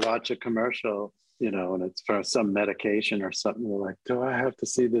times you watch a commercial, and it's for some medication or something. You're like, do I have to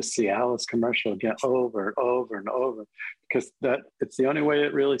see this Cialis commercial again over and over and over? Because it's the only way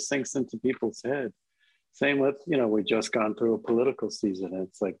it really sinks into people's head. Same with, we just gone through a political season. And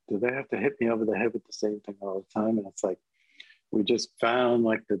it's like, do they have to hit me over the head with the same thing all the time? And it's like, we just found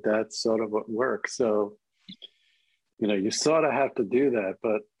like that's sort of what works. So, you sort of have to do that.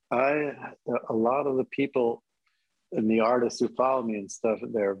 But a lot of the people and the artists who follow me and stuff,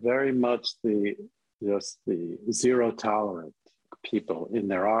 they're very much the zero tolerant people in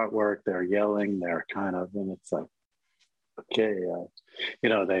their artwork. They're yelling, they're kind of, and it's like, okay,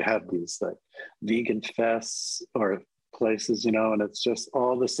 they have these like vegan fests or places, and it's just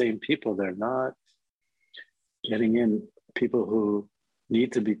all the same people. They're not getting in people who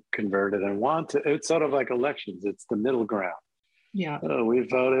need to be converted and want to. It's sort of like elections. It's the middle ground. Yeah. Oh, we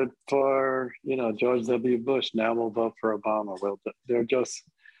voted for, George W. Bush. Now we'll vote for Obama. Well, they're just,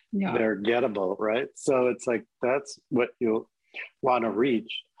 they're gettable, right? So it's like, that's what you want to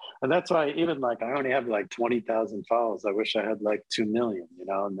reach. And that's why even like, I only have like 20,000 followers. I wish I had like 2 million,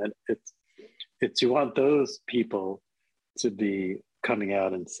 and then it's, you want those people to be coming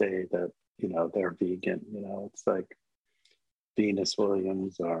out and say that, they're vegan, it's like Venus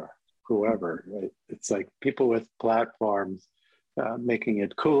Williams or whoever, right? It's like people with platforms making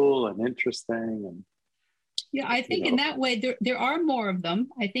it cool and interesting. And yeah, I think in that way there are more of them.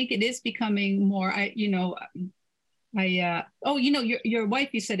 I think it is becoming more. Your wife,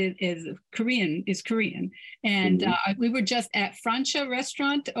 you said is Korean, and we were just at Francia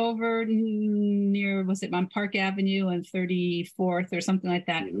restaurant over near, was it on Park Avenue and 34th or something like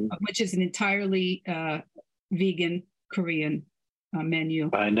that, which is an entirely vegan Korean menu.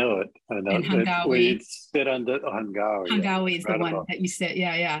 I know it. And Hangawi. We sit on the Hangawi. Hangawi is the one that you said.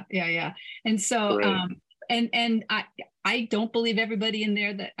 Yeah. And so, and I don't believe everybody in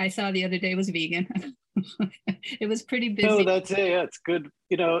there that I saw the other day was vegan. It was pretty busy. No, that's it. Yeah, it's good.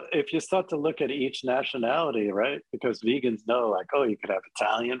 If you start to look at each nationality, right? Because vegans know, like, oh, you could have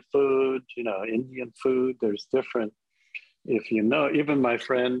Italian food, Indian food. There's different. If even my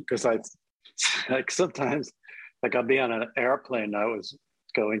friend, because I like sometimes, like I'll be on an airplane. I was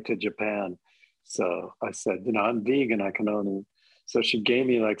going to Japan, so I said, I'm vegan. I can only. So she gave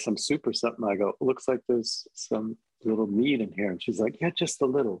me like some soup or something. I go, looks like there's some little meat in here, and she's like, yeah, just a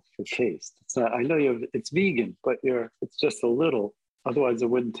little for taste. It's not, I know it's vegan, but it's just a little, otherwise it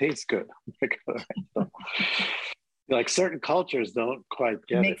wouldn't taste good. Like certain cultures don't quite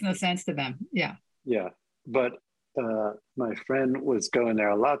get it. Makes no sense to them. Yeah, but my friend was going there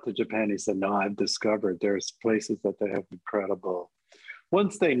a lot to Japan. He said, no, I've discovered there's places that they have incredible,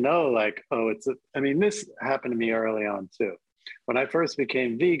 once they know, like, oh, this happened to me early on too. When I first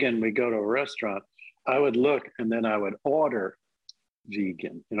became vegan, we go to a restaurant, I would look and then I would order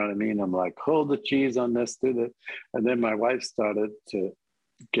vegan. You know what I mean? I'm like, hold the cheese on this, do this. And then my wife started to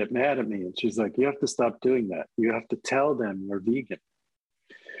get mad at me. And she's like, you have to stop doing that. You have to tell them you're vegan.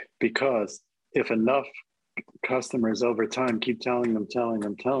 Because if enough customers over time keep telling them,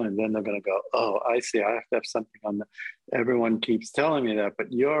 then they're going to go, oh, I see. I have to have something on that. Everyone keeps telling me that,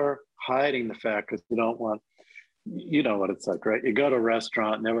 but you're hiding the fact because you don't want. You know what it's like, right? You go to a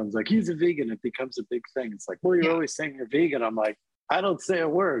restaurant and everyone's like, he's a vegan. It becomes a big thing. It's like, well, you're always saying you're vegan. I'm like, I don't say a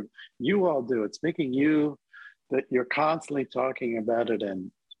word. You all do. It's making you that you're constantly talking about it and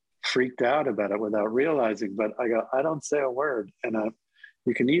freaked out about it without realizing. But I go, I don't say a word. And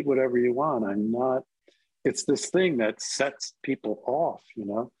you can eat whatever you want. I'm not. It's this thing that sets people off,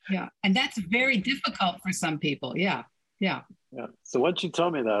 Yeah. And that's very difficult for some people. Yeah. So once you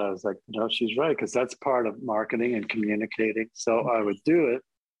told me that, I was like, no, she's right, because that's part of marketing and communicating. So I would do it.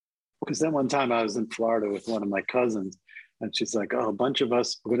 Because then one time I was in Florida with one of my cousins, and she's like, oh, a bunch of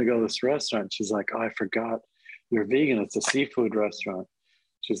us, we're going to go to this restaurant. She's like, oh, I forgot you're vegan. It's a seafood restaurant.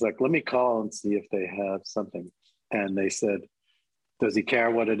 She's like, let me call and see if they have something. And they said, does he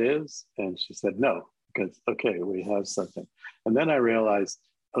care what it is? And she said, no, because, okay, we have something. And then I realized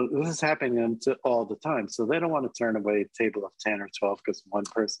this is happening to them all the time. So they don't want to turn away a table of 10 or 12 because one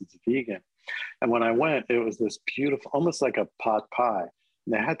person's a vegan. And when I went, it was this beautiful, almost like a pot pie.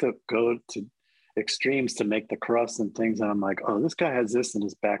 And they had to go to extremes to make the crust and things. And I'm like, oh, this guy has this in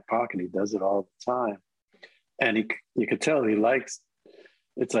his back pocket. He does it all the time. And you could tell he likes,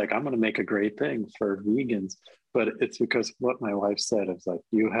 it's like, I'm going to make a great thing for vegans. But it's because what my wife said is like,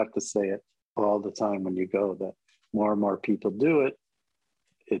 you have to say it all the time when you go, that more and more people do it.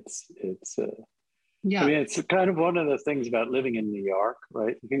 Yeah. I mean, it's kind of one of the things about living in New York,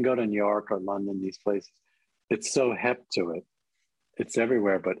 right? You can go to New York or London, these places. It's so hep to it. It's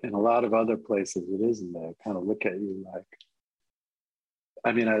everywhere. But in a lot of other places, it isn't. They kind of look at you like,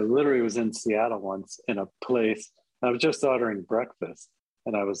 I mean, I literally was in Seattle once in a place. I was just ordering breakfast.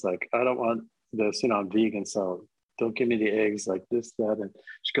 And I was like, I don't want this, I'm vegan. So don't give me the eggs like this, that. And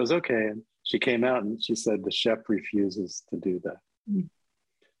she goes, okay. And she came out and she said, the chef refuses to do that. Mm.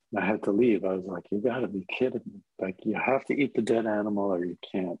 I had to leave. I was like, you got to be kidding me. Like, you have to eat the dead animal or you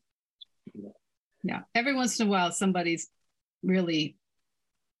can't. Yeah. Every once in a while, somebody's really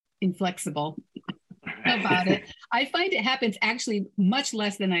inflexible about it. I find it happens actually much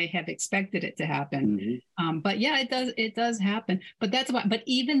less than I have expected it to happen. Mm-hmm. But yeah, it does happen. But that's why, but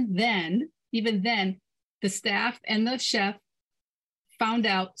even then, the staff and the chef found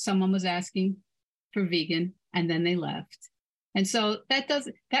out someone was asking for vegan and then they left. And so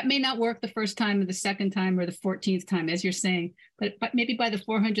that may not work the first time or the second time or the 14th time, as you're saying, but maybe by the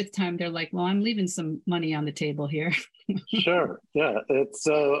 400th time, they're like, well, I'm leaving some money on the table here. Sure. Yeah. It's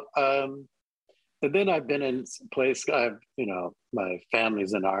so, and then I've been in place, my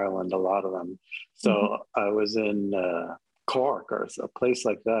family's in Ireland, a lot of them. So mm-hmm. I was in Cork or a place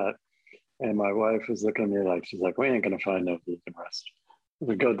like that. And my wife was looking at me like, she's like, we ain't going to find no vegan restaurant.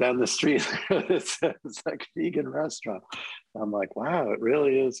 We go down the street, it's like vegan restaurant. I'm like, wow, it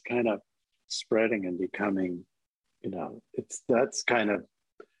really is kind of spreading and becoming, that's kind of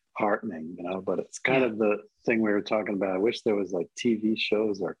heartening, but it's kind of the thing we were talking about. I wish there was like TV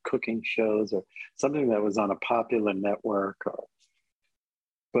shows or cooking shows or something that was on a popular network.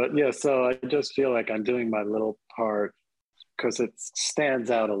 But yeah, so I just feel like I'm doing my little part because it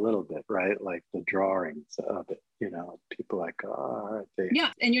stands out a little bit, right? Like the drawings of it, people like, oh, yeah.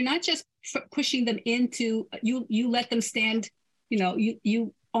 And you're not just pushing them into, you let them stand,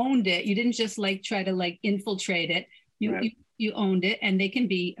 you owned it. You didn't just like try to like infiltrate it. You owned it, and they can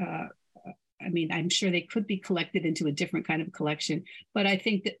be, I'm sure they could be collected into a different kind of collection, but I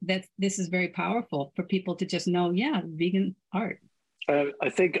think that this is very powerful for people to just know, vegan art. I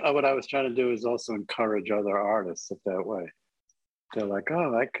think what I was trying to do is also encourage other artists that way. They're like,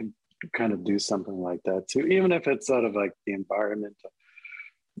 oh, I could kind of do something like that too, even if it's sort of like the environment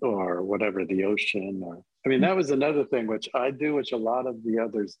or whatever, the ocean. That was another thing which I do, which a lot of the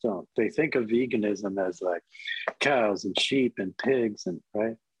others don't. They think of veganism as like cows and sheep and pigs and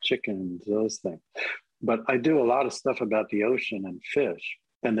chickens, those things. But I do a lot of stuff about the ocean and fish.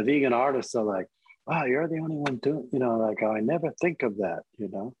 And the vegan artists are like, wow, you're the only one doing, I never think of that,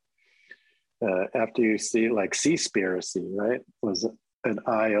 after you see like Seaspiracy, right, was an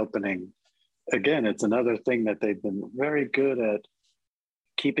eye-opening. Again, it's another thing that they've been very good at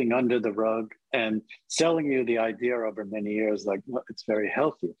keeping under the rug and selling you the idea over many years, like, well, it's very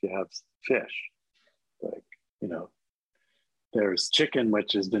healthy if you have fish. Like, there's chicken,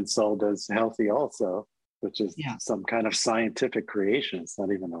 which has been sold as healthy also, which is some kind of scientific creation. It's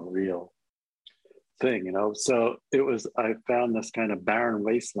not even a real thing, So I found this kind of barren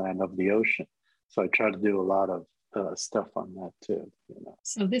wasteland of the ocean. So I try to do a lot of stuff on that too.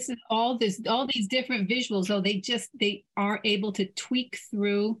 So this is all these different visuals, though they are able to tweak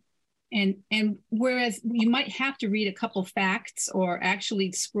through, and whereas you might have to read a couple facts or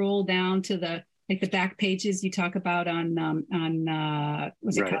actually scroll down to the back pages you talk about on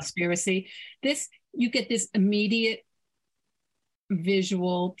Cowspiracy. You get this immediate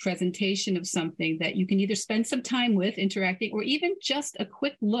visual presentation of something that you can either spend some time with interacting, or even just a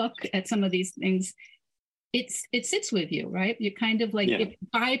quick look at some of these things. It sits with you, right? You kind of like, it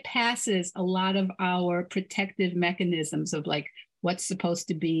bypasses a lot of our protective mechanisms of like what's supposed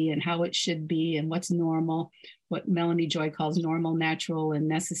to be and how it should be and what's normal, what Melanie Joy calls normal, natural, and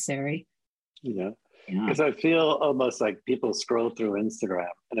necessary. Yeah. Because I feel almost like people scroll through Instagram,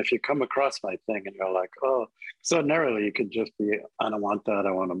 and if you come across my thing and you're like, oh, so ordinarily you could just be, I don't want that,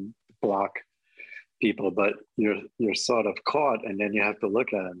 I want to block people, but you're sort of caught, and then you have to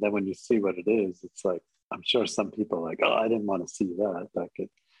look at it. And then when you see what it is, it's like, I'm sure some people are like, oh, I didn't want to see that,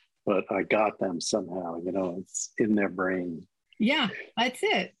 but I got them somehow, it's in their brain. Yeah, that's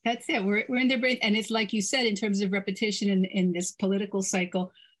it. That's it. We're in their brain. And it's like you said, in terms of repetition in this political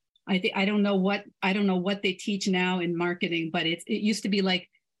cycle, I don't know what they teach now in marketing, but it used to be like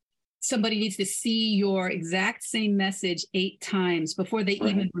somebody needs to see your exact same message 8 times before they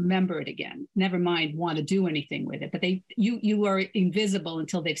Right. even remember it again. Never mind want to do anything with it. But you are invisible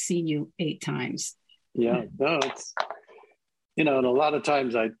until they've seen you 8 times. Yeah, no, it's, and a lot of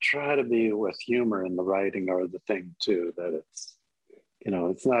times I try to be with humor in the writing or the thing too, that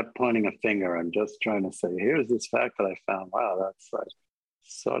it's not pointing a finger. I'm just trying to say, here's this fact that I found. Wow, that's like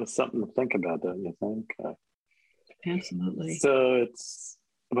sort of something to think about, don't you think? Absolutely. So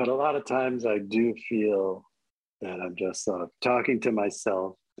but a lot of times I do feel that I'm just sort of talking to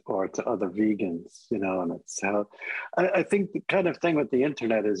myself or to other vegans, and it's how I think the kind of thing with the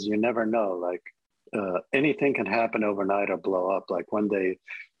internet is you never know, like anything can happen overnight or blow up. Like one day,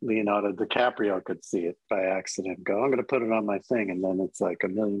 Leonardo DiCaprio could see it by accident and go, I'm going to put it on my thing. And then it's like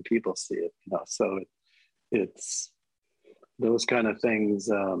 1 million people see it, so it's those kind of things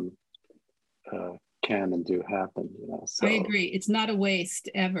can and do happen, so. I agree. It's not a waste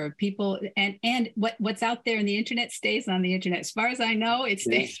ever. People and what's out there in the internet stays on the internet. As far as I know, it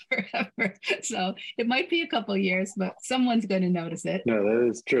stays forever. So it might be a couple of years, but someone's going to notice it. No, that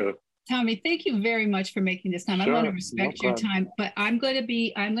is true. Tommy, thank you very much for making this time. Sure, I want to respect your time, but I'm going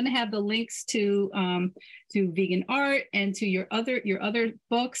to have the links to Vegan Art and to your other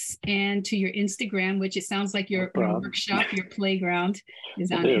books and to your Instagram, which it sounds like your workshop, your playground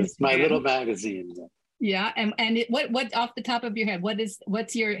is on Instagram. My little magazine. Yeah, and what off the top of your head,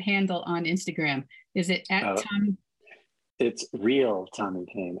 what's your handle on Instagram? Is it at Tommy? It's Real Tommy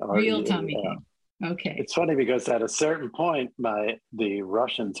Kane. Real Tommy Kane. Okay. It's funny because at a certain point, the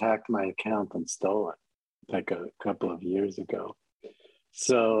Russians hacked my account and stole it, like a couple of years ago.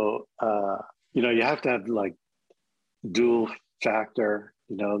 So you have to have like dual factor,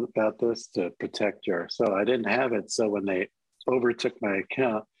 about this to protect so I didn't have it. So when they overtook my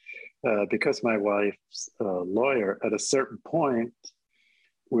account, because my wife's a lawyer, at a certain point,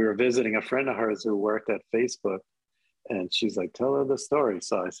 we were visiting a friend of hers who worked at Facebook, and she's like, tell her the story.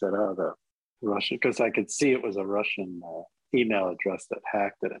 So I said, the Russian, because I could see it was a Russian email address that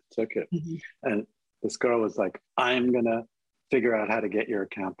hacked it and took it. Mm-hmm. And this girl was like, I'm going to figure out how to get your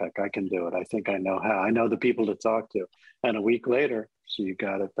account back. I can do it. I think I know how. I know the people to talk to. And a week later, she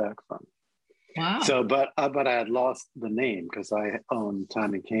got it back from me. Wow. So, but I had lost the name because I own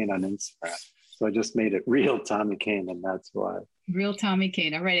Tommy Kane on Instagram. So I just made it Real Tommy Kane, and that's why. Real Tommy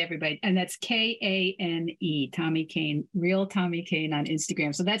Kane. All right, everybody. And that's Kane, Tommy Kane, Real Tommy Kane on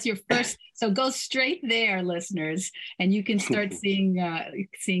Instagram. So that's your first. So go straight there, listeners, and you can start seeing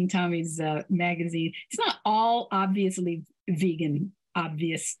Tommy's magazine. It's not all obviously vegan,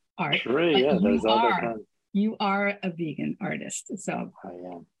 obvious art. Sure, yeah. There's other kinds. You are a vegan artist. So I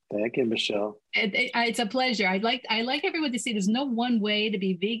am. Thank you, Michelle. It's a pleasure. I like everyone to see there's no one way to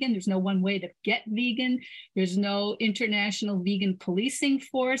be vegan. There's no one way to get vegan. There's no international vegan policing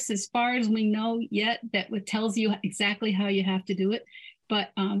force, as far as we know yet, that tells you exactly how you have to do it.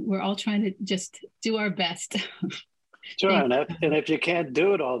 But we're all trying to just do our best. Sure. And if you can't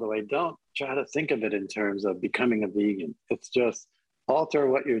do it all the way, don't try to think of it in terms of becoming a vegan. It's just alter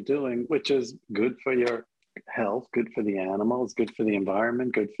what you're doing, which is good for your health, good for the animals, good for the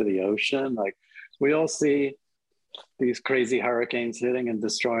environment, good for the ocean. Like we all see these crazy hurricanes hitting and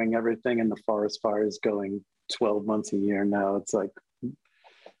destroying everything, and the forest fires going 12 months a year now. It's like,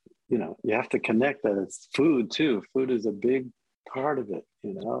 you have to connect that it's food too. Food is a big part of it,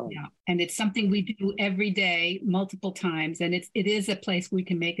 Yeah, and it's something we do every day, multiple times, and it is a place we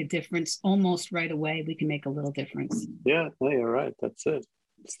can make a difference almost right away. We can make a little difference. Yeah, no, you're right. That's it.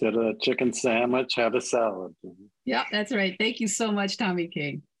 Instead of a chicken sandwich, have a salad. Yeah, that's right. Thank you so much, Tommy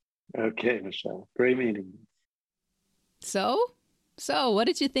King. Okay, Michelle. Great meeting you. So what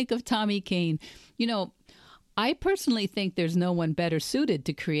did you think of Tommy Kane? I personally think there's no one better suited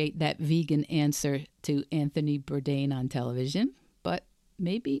to create that vegan answer to Anthony Bourdain on television, but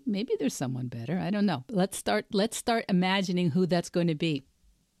maybe there's someone better. I don't know. Let's start imagining who that's going to be.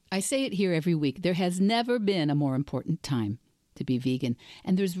 I say it here every week. There has never been a more important time to be vegan.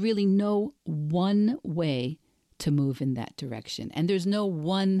 And there's really no one way to move in that direction. And there's no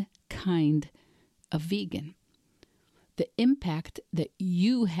one kind of vegan. The impact that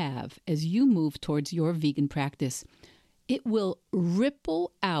you have as you move towards your vegan practice, it will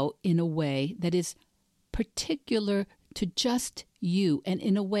ripple out in a way that is particular to just you, and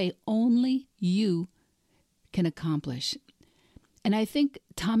in a way only you can accomplish. And I think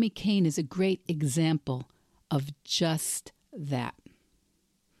Tommy Kane is a great example of just that.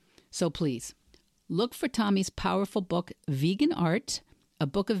 So please, look for Tommy's powerful book, Vegan Art, a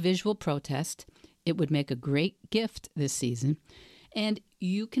book of visual protest. It would make a great gift this season. And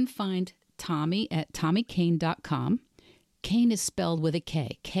you can find Tommy at TommyKane.com. Kane is spelled with a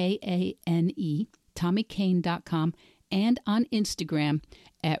K, K-A-N-E, TommyKane.com, and on Instagram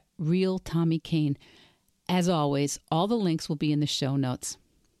at RealTommyKane. As always, all the links will be in the show notes.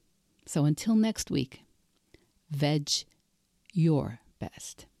 So until next week, veg your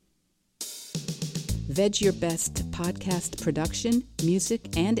best. Veg Your Best podcast production,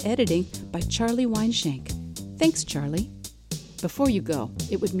 music, and editing by Charlie Weinshank. Thanks, Charlie. Before you go,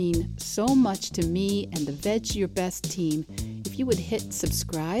 it would mean so much to me and the Veg Your Best team if you would hit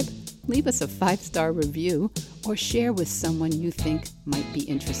subscribe, leave us a 5-star review, or share with someone you think might be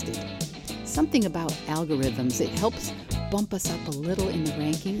interested. Something about algorithms, it helps bump us up a little in the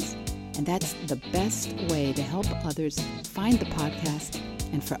rankings, and that's the best way to help others find the podcast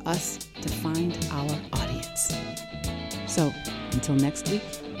and for us to find our audience. So, until next week,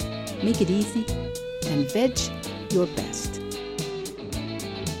 make it easy and veg your best.